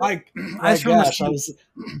know. my I just remember gosh, I was.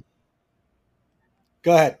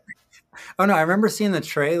 Go ahead. Oh no, I remember seeing the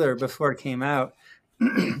trailer before it came out.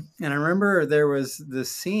 And I remember there was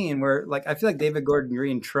this scene where like I feel like David Gordon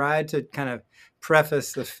Green tried to kind of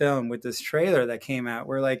preface the film with this trailer that came out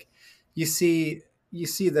where like you see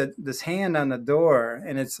this hand on the door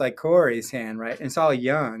and it's like Corey's hand, right? And it's all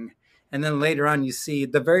young. And then later on you see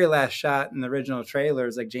the very last shot in the original trailer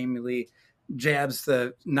is like Jamie Lee jabs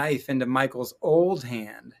the knife into Michael's old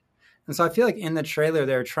hand. And so I feel like in the trailer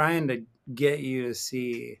they're trying to get you to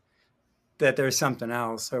see that there's something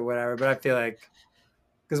else or whatever. But I feel like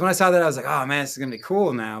because when I saw that, I was like, oh man, this is gonna be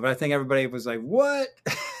cool now. But I think everybody was like, what?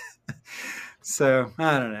 So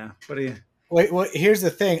I don't know. What do you? Wait, here's the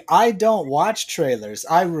thing. I don't watch trailers.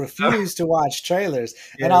 I refuse to watch trailers,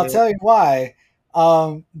 and I'll Yeah. tell you why.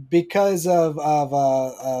 Because of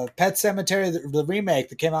Pet Cemetery, the remake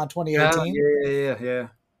that came out in Oh, 2018, yeah.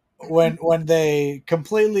 when they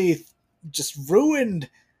completely just ruined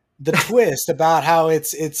the twist about how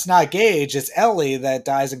it's not Gage, it's Ellie that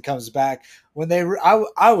dies and comes back. When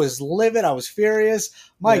I was livid, I was furious.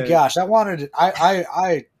 My Yeah. gosh, I wanted it.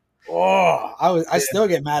 I Yeah. still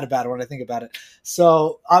get mad about it when I think about it.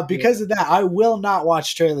 So because of that, I will not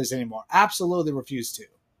watch trailers anymore. Absolutely refuse to.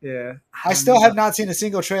 Yeah. I still have not seen a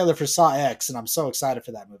single trailer for Saw X, and I'm so excited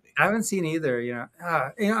for that movie. I haven't seen either.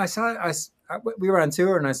 I saw. We were on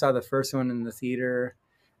tour and I saw the first one in the theater.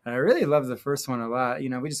 And I really loved the first one a lot.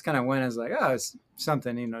 We just kind of went as like, oh, it's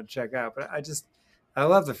something to check out. But I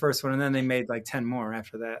love the first one, and then they made like 10 more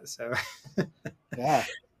after that. So Yeah.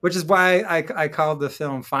 which is why I called the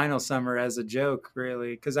film Final Summer as a joke,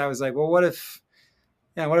 really, because I was like, well, what if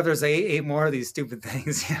there's eight more of these stupid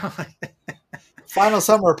things, Final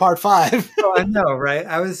Summer Part 5. Oh, I know, right?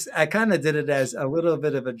 I kind of did it as a little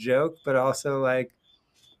bit of a joke, but also like,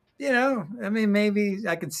 I mean, maybe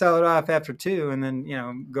I could sell it off after 2 and then,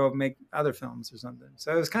 go make other films or something.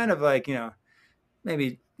 So it was kind of like,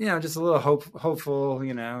 maybe, just a little hopeful,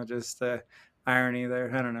 just irony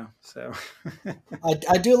there. I don't know. So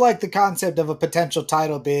I do like the concept of a potential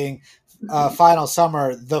title being Final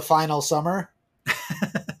Summer, The Final Summer.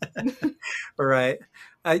 right.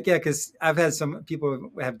 Yeah, because I've had some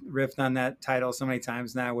people have riffed on that title so many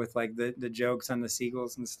times now with like the jokes on the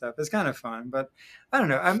sequels and stuff. It's kind of fun, but I don't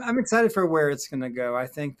know. I'm excited for where it's going to go. I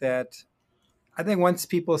think once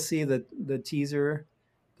people see the teaser,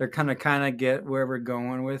 they're kind of get where we're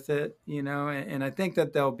going with it, and I think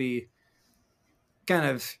that they'll be kind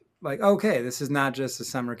of like, okay, this is not just a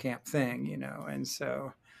summer camp thing, and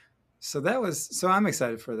so I'm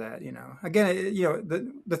excited for that. Again,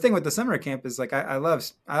 the thing with the summer camp is like I love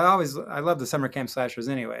the summer camp slashers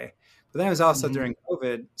anyway. But then it was also during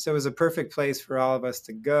COVID, so it was a perfect place for all of us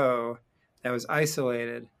to go. That was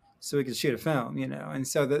isolated, so we could shoot a film. And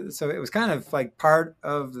so it was kind of like part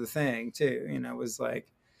of the thing too.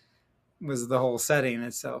 Was the whole setting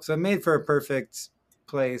itself. So it made for a perfect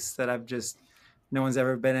place that no one's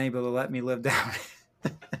ever been able to let me live down.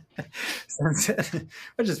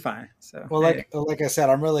 which is fine. So Well, anyway, like I said,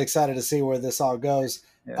 I'm really excited to see where this all goes.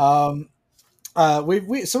 yeah.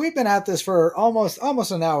 We've been at this for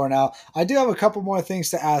almost an hour now. I do have a couple more things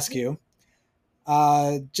to ask you.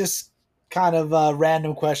 Just kind of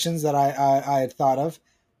random questions that I had thought of.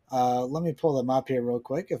 Let me pull them up here real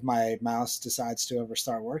quick if my mouse decides to ever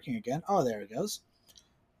start working again. Oh, there it goes.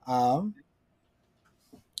 Um,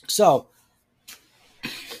 so,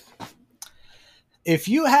 if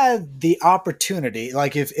you had the opportunity,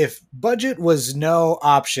 like if budget was no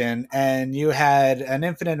option and you had an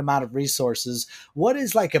infinite amount of resources, what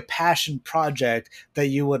is like a passion project that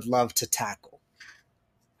you would love to tackle?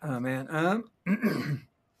 Oh man.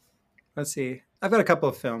 Let's see. I've got a couple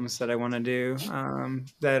of films that I want to do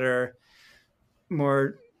that are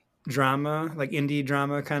more drama, like indie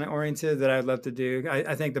drama kind of oriented that I'd love to do.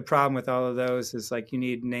 I think the problem with all of those is like you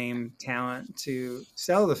need name talent to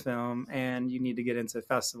sell the film and you need to get into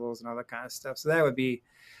festivals and all that kind of stuff. So that would be,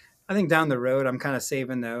 I think down the road, I'm kind of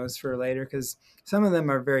saving those for later because some of them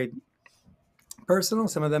are very personal.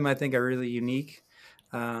 Some of them I think are really unique.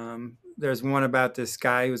 There's one about this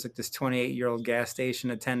guy who was like this 28-year-old gas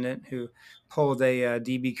station attendant who pulled a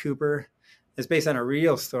DB Cooper. It's based on a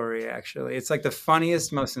real story, actually. It's like the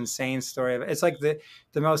funniest, most insane story of it. It's like the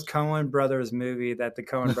most Coen Brothers movie that the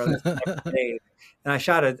Coen Brothers ever made. And I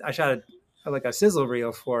shot like a sizzle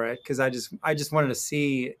reel for it because I just wanted to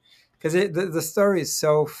see because the story is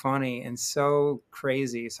so funny and so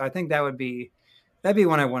crazy. So I think that'd be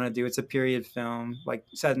one I want to do. It's a period film, like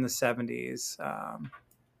set in the 70s.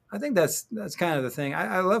 I think that's kind of the thing.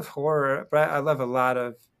 I love horror, but I love a lot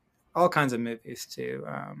of all kinds of movies too.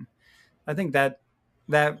 I think that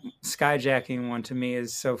skyjacking one to me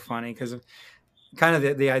is so funny because kind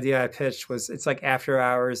of the idea I pitched was it's like After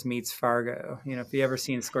Hours meets Fargo. You know, if you ever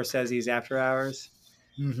seen Scorsese's After Hours,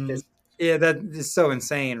 Mm-hmm. it's, yeah, that is so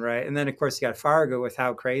insane, right? And then of course you got Fargo with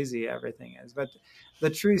how crazy everything is. But the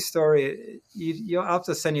true story, I'll have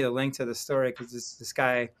to send you the link to the story because this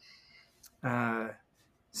guy, uh,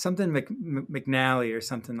 something McNally or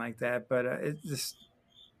something like that. But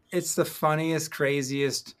it's the funniest,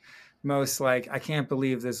 craziest, most like I can't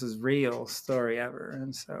believe this is real story ever.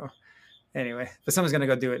 And so anyway, but someone's gonna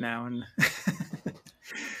go do it now, and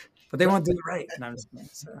but they won't do it right. And I'm just kidding,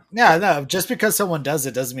 so. Yeah, no, just because someone does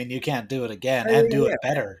it doesn't mean you can't do it again Yeah, and yeah, do it yeah.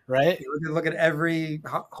 better, right? Look at every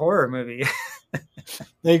horror movie.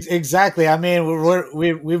 Exactly. I mean,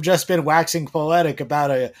 we've just been waxing poetic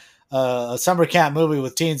about a summer camp movie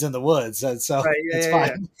with teens in the woods, and so Right? it's Yeah,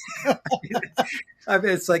 fine. yeah. I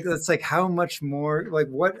mean, it's like how much more? Like,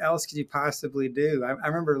 what else could you possibly do? I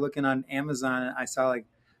remember looking on Amazon, and I saw like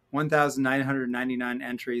 1,999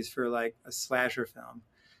 entries for like a slasher film.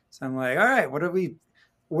 So I'm like, all right, what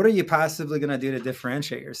are you possibly gonna do to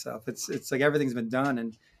differentiate yourself? It's like everything's been done,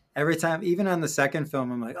 and every time, even on the second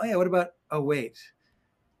film, I'm like, oh yeah, what about? Oh wait,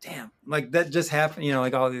 damn, like that just happened. You know,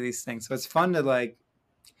 like all of these things. So it's fun to like.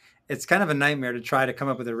 It's kind of a nightmare to try to come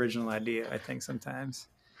up with an original idea. I think sometimes.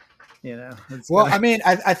 You know, it's Well, kind I mean,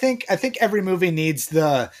 I think every movie needs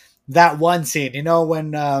that one scene. You know,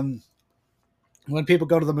 when people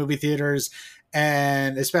go to the movie theaters,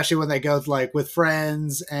 and especially when they go like with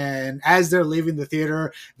friends, and as they're leaving the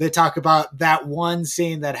theater, they talk about that one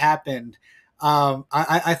scene that happened.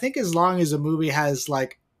 I think as long as a movie has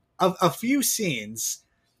like a few scenes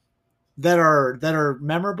that are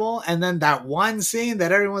memorable, and then that one scene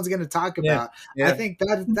that everyone's going to talk yeah, about, I yeah, think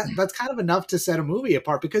that's kind of enough to set a movie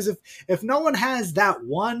apart. Because if no one has that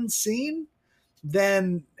one scene,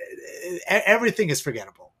 then everything is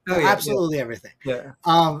forgettable. oh yeah, yeah, Absolutely everything. yeah,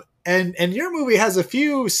 And your movie has a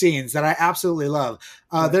few scenes that I absolutely love.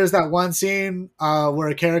 yeah, There's that one scene where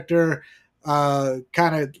a character kind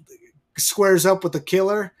of squares up with the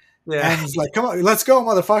killer yeah, and is like, "Come on, let's go,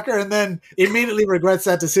 motherfucker!" And then immediately regrets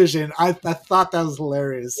that decision. I thought that was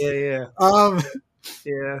hilarious. yeah, yeah, Um,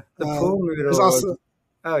 yeah. The pool there's noodle. also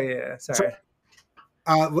Oh yeah, so, sorry.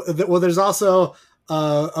 well, there's also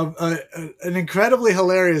an incredibly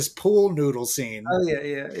hilarious pool noodle scene. Oh yeah,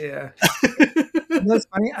 yeah, yeah. You know, it's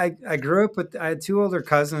funny. I grew up with I had two older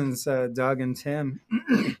cousins, Doug and Tim,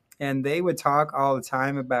 and they would talk all the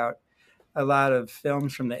time about a lot of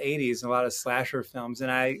films from the '80s, a lot of slasher films,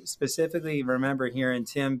 and I specifically remember hearing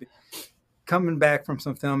Tim coming back from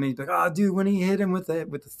some film, and he'd be like, "Oh, dude, when he hit him with the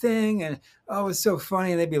thing, and oh, it's so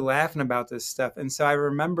funny," and they'd be laughing about this stuff. And so I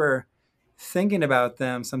remember thinking about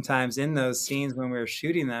them sometimes in those scenes when we were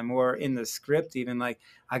shooting them, or in the script, even like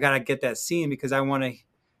I gotta get that scene because I want to,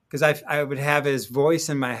 because I would have his voice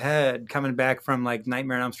in my head coming back from like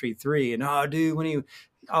Nightmare on Elm Street 3, and oh, dude, when he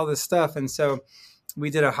all this stuff, and so we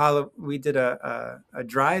did a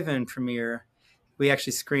drive-in premiere we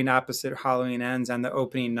actually screened opposite Halloween Ends on the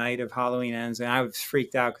opening night of Halloween Ends, and I was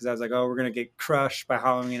freaked out because I was like, oh, we're gonna get crushed by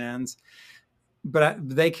Halloween Ends. But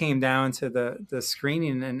they came down to the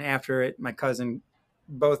screening, and after it, my cousin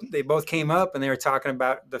they both came up and they were talking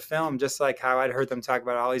about the film just like how I'd heard them talk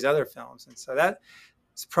about all these other films. And so that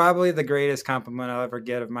is probably the greatest compliment I'll ever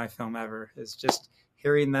get of my film ever, is just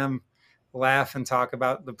hearing them laugh and talk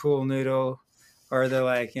about the pool noodle, or they're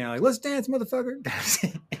like, you know, like, let's dance, motherfucker.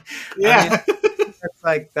 Yeah.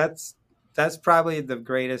 I mean, that's probably the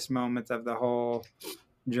greatest moment of the whole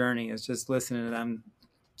journey, is just listening to them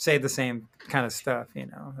say the same kind of stuff, you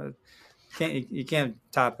know. You can't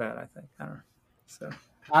top that, I think. I don't know. So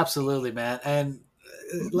Absolutely, man. And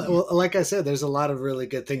like I said, there's a lot of really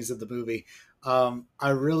good things in the movie. I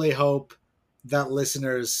really hope that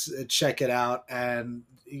listeners check it out, and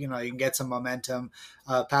you know, you can get some momentum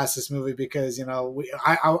past this movie, because you know,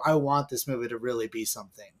 I want this movie to really be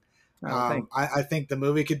something. I think the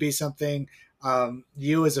movie could be something.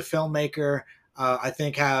 You as a filmmaker, I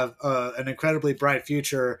think, have an incredibly bright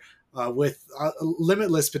future with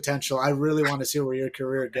limitless potential. I really want to see where your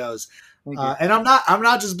career goes. And I'm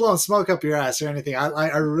not just blowing smoke up your ass or anything.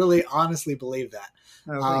 I really honestly believe that.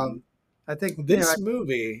 I think this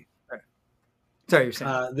movie. Sorry, you're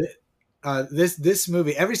saying. This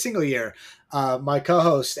movie, every single year, my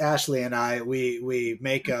co-host Ashley and I, we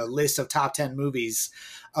make a list of top 10 movies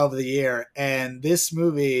of the year, and this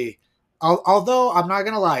movie, although I'm not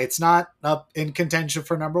gonna lie, it's not up in contention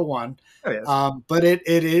for number one. Oh, yes. But it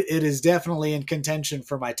is definitely in contention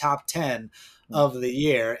for my top 10 of the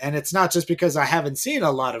year. And it's not just because I haven't seen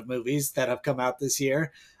a lot of movies that have come out this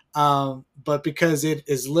year, but because it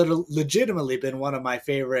is legitimately been one of my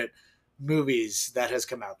favorite movies that has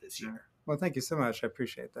come out this year. Well, thank you so much. I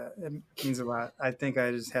appreciate that. It means a lot. I think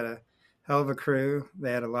I just had a hell of a crew.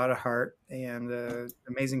 They had a lot of heart and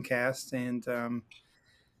amazing cast. And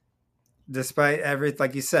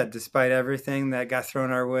like you said, despite everything that got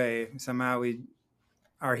thrown our way, somehow we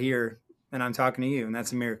are here and I'm talking to you, and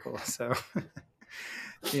that's a miracle. So,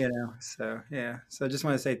 you know, so yeah. So I just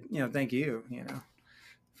want to say, you know, thank you, you know,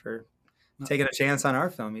 for taking a chance on our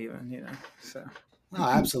film even, you know, so. Oh,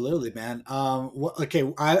 absolutely, man. Okay,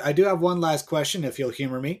 I do have one last question, if you'll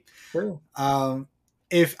humor me. Sure.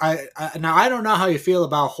 If now, I don't know how you feel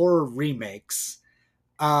about horror remakes,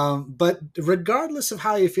 but regardless of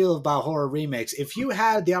how you feel about horror remakes, if you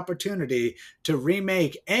had the opportunity to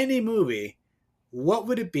remake any movie, what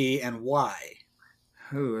would it be and why?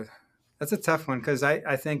 Ooh, that's a tough one, because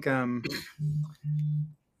I think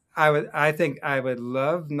I would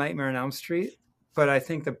love Nightmare on Elm Street, but I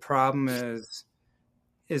think the problem is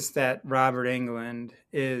that Robert Englund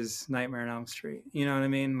is Nightmare on Elm Street. You know what I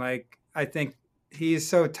mean? Like, I think he's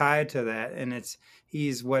so tied to that, and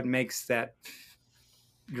he's what makes that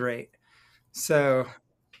great. So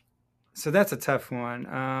that's a tough one.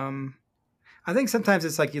 I think sometimes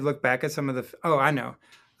it's like you look back at some of I know.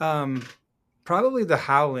 Probably The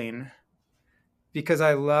Howling, because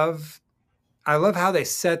I love how they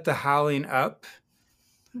set The Howling up.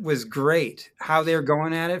 Was great. How they were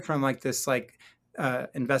going at it from like this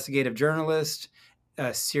investigative journalist,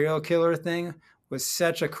 serial killer thing was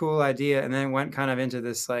such a cool idea, and then went kind of into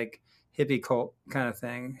this like hippie cult kind of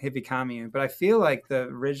thing, hippie commune. But I feel like the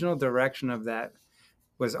original direction of that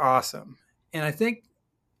was awesome, and I think,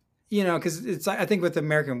 you know, because it's, I think with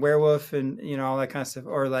American Werewolf and, you know, all that kind of stuff,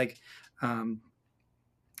 or like,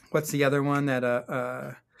 what's the other one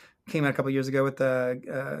that came out a couple years ago with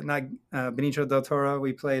not Benicio del Toro?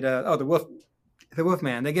 We played the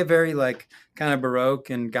Wolfman. They get very like kind of Baroque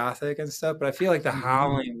and Gothic and stuff, but I feel like The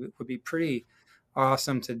Howling would be pretty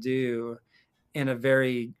awesome to do in a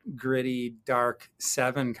very gritty, dark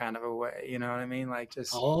Seven kind of a way. You know what I mean? Like,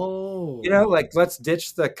 just, you know, like, let's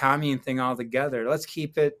ditch the commune thing altogether. Let's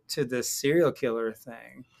keep it to the serial killer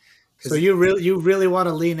thing. So you really want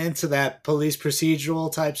to lean into that police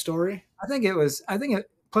procedural type story?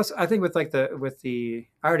 Plus I think with I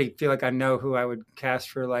already feel like I know who I would cast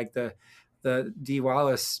for like the Dee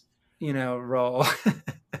Wallace, you know, role.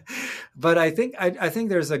 But I think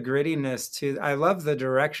there's a grittiness to. I love the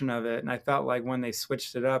direction of it, and I felt like when they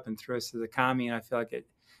switched it up and threw us to the commune, I feel like it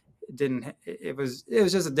didn't. It was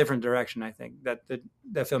just a different direction, I think, that the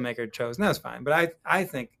filmmaker chose, and that was fine. But I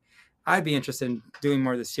think I'd be interested in doing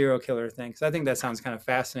more of the serial killer thing, because I think that sounds kind of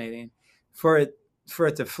fascinating. For it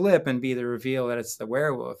to flip and be the reveal that it's the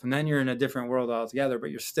werewolf, and then you're in a different world altogether,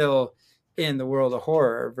 but you're still in the world of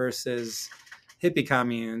horror versus hippie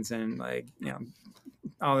communes and, like, you know,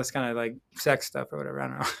 all this kind of like sex stuff or whatever. I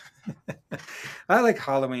don't know. I like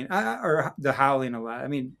Halloween or The Howling a lot. I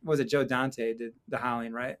mean, was it Joe Dante did The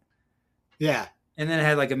Howling, right? Yeah. And then it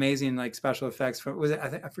had like amazing like special effects from was it I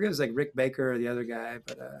forget it was like Rick Baker or the other guy,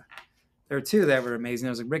 but there were two that were amazing.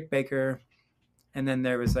 There was like Rick Baker, and then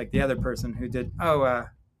there was like the other person who did Rob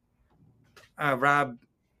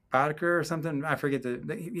Bodker or something. I forget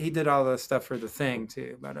he did all the stuff for the Thing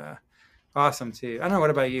too, but awesome too. I don't know. What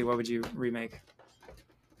about you? What would you remake?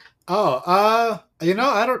 Oh, I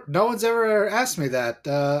don't. No one's ever asked me that.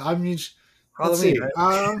 I mean, let's Halloween, see. right?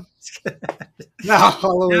 No,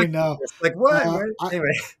 Halloween, no. Like what? Uh, I,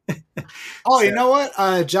 Anyway, oh, you so, know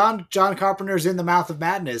what? John Carpenter's In the Mouth of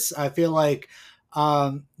Madness. I feel like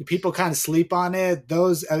people kind of sleep on it.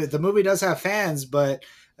 The movie does have fans, but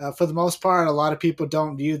for the most part, a lot of people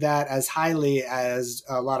don't view that as highly as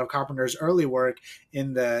a lot of Carpenter's early work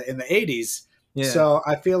in the 80s. yeah, So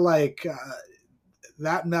I feel like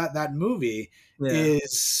that movie yeah,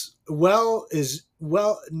 is well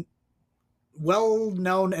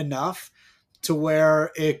known enough to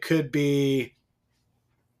where it could be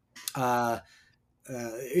uh,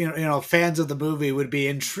 fans of the movie would be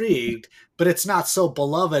intrigued, but it's not so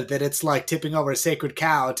beloved that it's like tipping over a sacred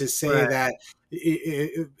cow to say right, that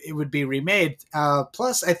it would be remade.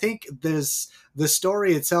 Plus, I think the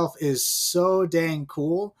story itself is so dang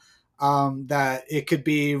cool that it could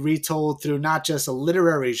be retold through not just a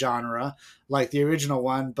literary genre like the original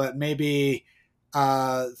one, but maybe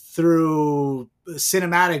through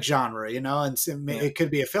cinematic genre, and yeah, it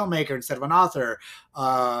could be a filmmaker instead of an author.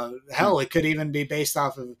 Hell, it could even be based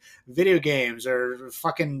off of video games or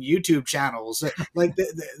fucking YouTube channels. Like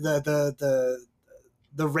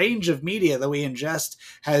the range of media that we ingest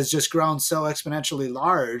has just grown so exponentially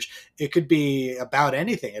large. It could be about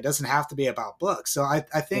anything. It doesn't have to be about books. So I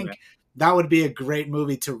yeah. think that would be a great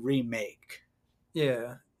movie to remake.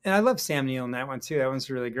 Yeah. And I love Sam Neill in that one too. That one's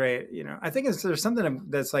really great. I think there's something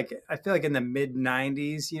that's like, I feel like in the mid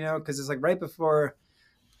 90s, because it's like right before,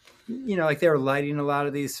 like they were lighting a lot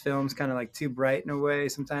of these films kind of like too bright in a way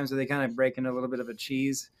sometimes, where they kind of break into a little bit of a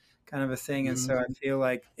cheese kind of a thing. And so I Mhm. feel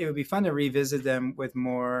like it would be fun to revisit them with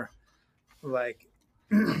more like,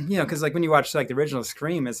 because like when you watch like the original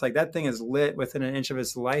Scream, it's like that thing is lit within an inch of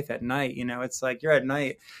its life at night. It's like you're at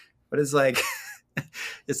night, but it's like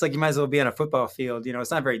it's like you might as well be on a football field.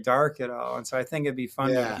 It's not very dark at all. And so I think it'd be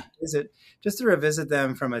fun to Yeah. revisit, just to revisit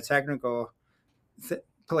them from a technical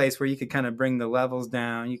place where you could kind of bring the levels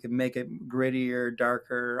down. You could make it grittier,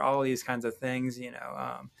 darker, all these kinds of things.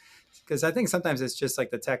 Because I think sometimes it's just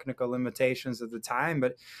like the technical limitations of the time.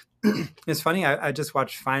 But it's funny. I just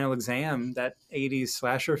watched Final Exam, that '80s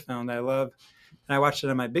slasher film that I love, and I watched it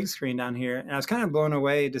on my big screen down here, and I was kind of blown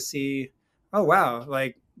away to see, oh wow,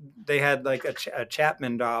 like they had like a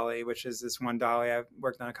Chapman dolly, which is this one dolly I've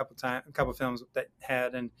worked on a couple films that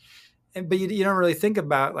had, and but you don't really think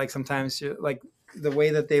about like sometimes like the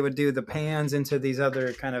way that they would do the pans into these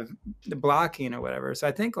other kind of blocking or whatever. So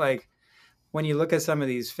I think like when you look at some of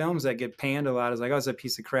these films that get panned a lot, it's like, oh, it's a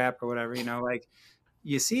piece of crap or whatever, like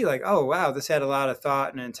you see like, oh wow, this had a lot of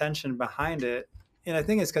thought and intention behind it. And I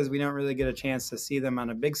think it's because we don't really get a chance to see them on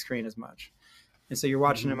a big screen as much. And so you're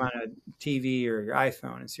watching them Mhm. on a TV or your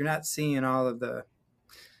iPhone. And so you're not seeing all of the,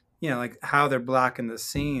 like how they're blocking the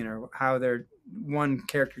scene or how they're one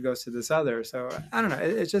character goes to this other. So I don't know.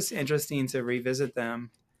 It's just interesting to revisit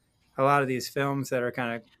them. A lot of these films that are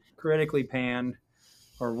kind of critically panned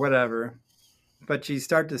or whatever, but you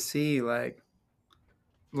start to see like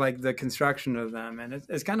the construction of them, and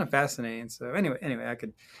it's kind of fascinating. So anyway, I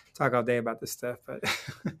could talk all day about this stuff, but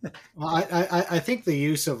Well, I think the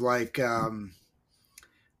use of like the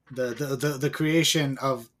creation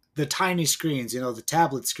of the tiny screens, the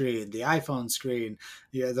tablet screen, the iPhone screen,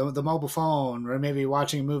 the mobile phone, or maybe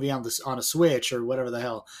watching a movie on a Switch or whatever the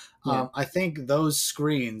hell. yeah, I think those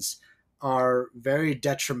screens are very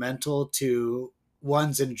detrimental to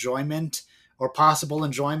one's enjoyment or possible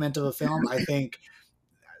enjoyment of a film. I think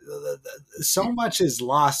so much is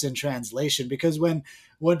lost in translation because when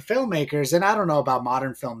filmmakers, and I don't know about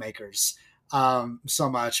modern filmmakers so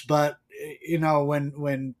much, but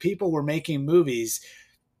when people were making movies,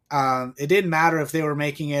 it didn't matter if they were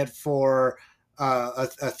making it for a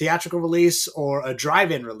theatrical release or a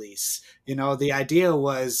drive-in release. The idea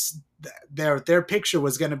was their picture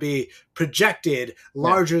was going to be projected yeah,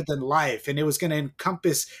 larger than life, and it was going to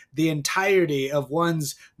encompass the entirety of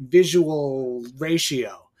one's visual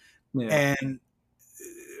ratio. yeah, And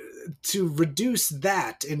to reduce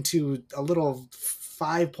that into a little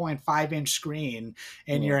 5.5-inch screen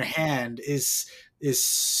in yeah, your hand is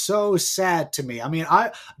so sad to me. I mean,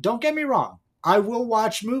 I don't get me wrong. I will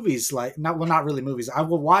watch movies like not really movies. I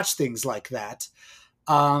will watch things like that.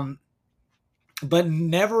 Um, but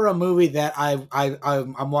never a movie that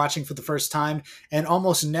I'm watching for the first time, and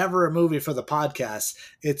almost never a movie for the podcast.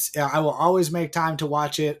 I will always make time to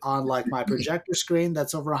watch it on like my projector screen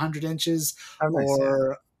that's over 100 inches, Oh, nice,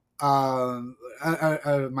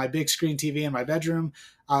 or my big screen TV in my bedroom.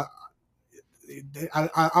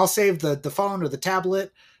 I'll save the phone or the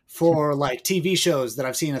tablet for like TV shows that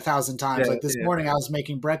I've seen 1,000 times. Yeah, Like this morning, I was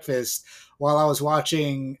making breakfast while I was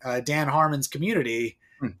watching Dan Harmon's Community,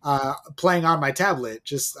 playing on my tablet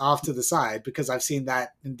just off to the side, because I've seen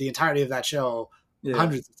that in the entirety of that show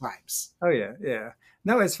hundreds of times. Oh yeah, yeah.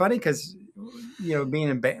 No, it's funny because being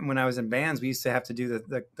in when I was in bands, we used to have to do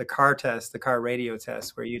the car test, the car radio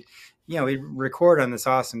test, where we'd record on this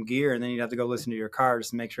awesome gear, and then you'd have to go listen to your car just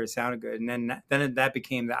to make sure it sounded good. And then that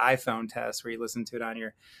became the iPhone test, where you listen to it on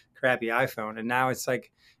your crappy iPhone. And now it's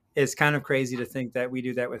like, it's kind of crazy to think that we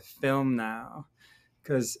do that with film now,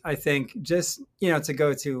 because I think just to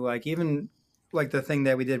go to like even like the thing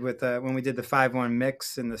that we did with when we did the 5.1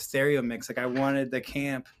 mix and the stereo mix, like I wanted the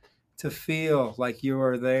camp to feel like you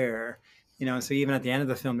were there, so even at the end of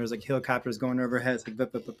the film, there's like helicopters going overhead, it's like,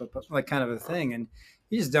 bup, bup, bup, bup, bup, like kind of a thing. And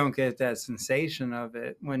you just don't get that sensation of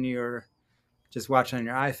it when you're just watching on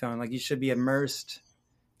your iPhone. Like you should be immersed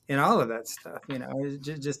in all of that stuff,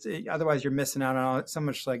 just otherwise you're missing out on so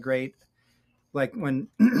much like great, like when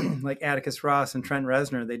like Atticus Ross and Trent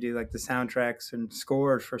Reznor, they do like the soundtracks and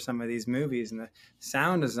scores for some of these movies, and the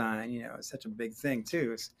sound design, is such a big thing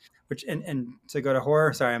too. Which and to go to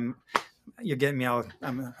horror, sorry, you're getting me all.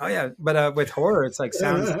 But with horror, it's like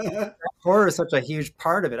sound. Horror is such a huge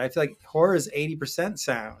part of it. I feel like horror is 80%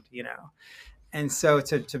 sound, and so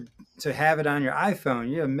to have it on your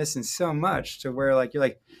iPhone, you're missing so much, to where like you're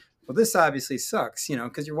like, well, this obviously sucks,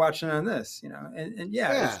 because you're watching on this, and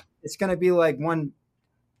it's going to be like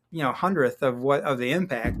 1/100th of the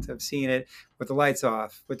impact of seeing it with the lights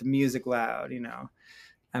off, with the music loud,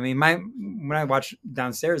 I mean, when I watch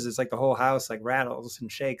downstairs, it's like the whole house like rattles and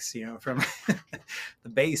shakes, from the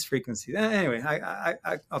bass frequency. Anyway,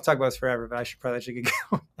 I'll talk about this forever, but I should get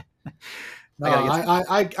going.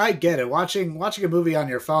 I get it. Watching a movie on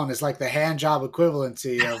your phone is like the hand job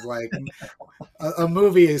equivalency of like a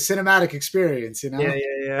movie, a cinematic experience.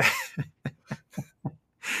 Yeah.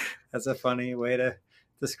 That's a funny way to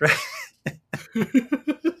describe it.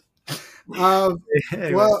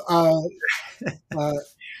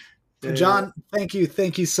 John, thank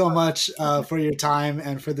you so much for your time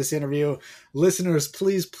and for this interview. Listeners,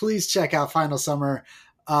 please check out Final Summer.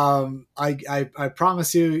 I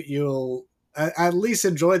promise you'll at least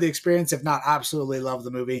enjoy the experience, if not absolutely love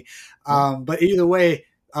the movie. But either way,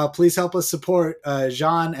 please help us support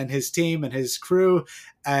Jean and his team and his crew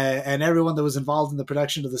and everyone that was involved in the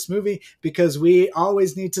production of this movie, because we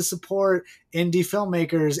always need to support indie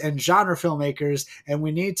filmmakers and genre filmmakers, and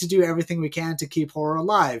we need to do everything we can to keep horror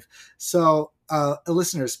alive. So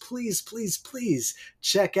listeners, please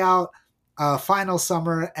check out Final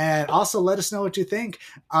Summer, and also let us know what you think,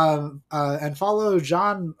 and follow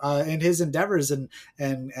John in his endeavors and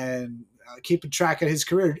keeping track of his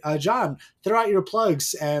career. John, throw out your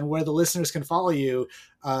plugs and where the listeners can follow you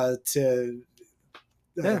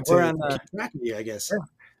we're on track of you, I guess. Yeah.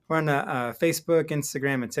 We're on Facebook,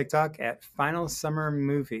 Instagram, and TikTok at Final Summer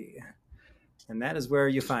Movie, and that is where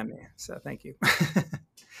you find me. So thank you.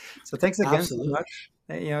 So thanks again so much.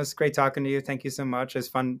 It's great talking to you. Thank you so much. It's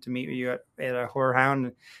fun to meet you at a Horror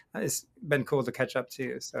Hound. It's been cool to catch up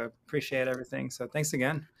too. So appreciate everything. So thanks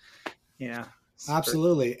again.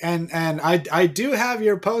 Absolutely. And I do have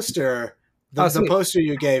your poster, the poster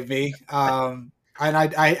you gave me. And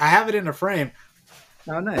I have it in a frame.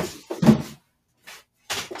 Oh, nice.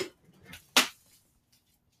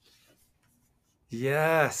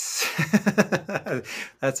 Yes.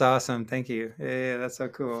 That's awesome. Thank you. Yeah, that's so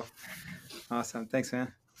cool. Awesome. Thanks,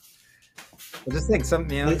 man. I just think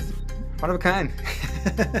something, one of a kind.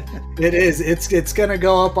 It is. It's going to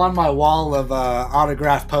go up on my wall of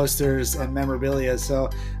autographed posters and memorabilia. So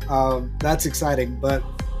that's exciting. But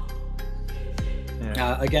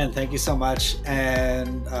again, thank you so much.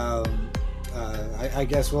 And I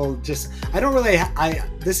guess we'll just,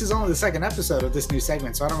 this is only the second episode of this new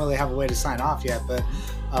segment, so I don't really have a way to sign off yet, but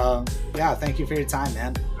thank you for your time,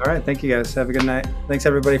 man. All right. Thank you guys. Have a good night. Thanks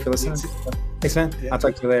everybody for listening. Thanks, man. Yeah. I'll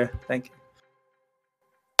talk to you later. Thank you.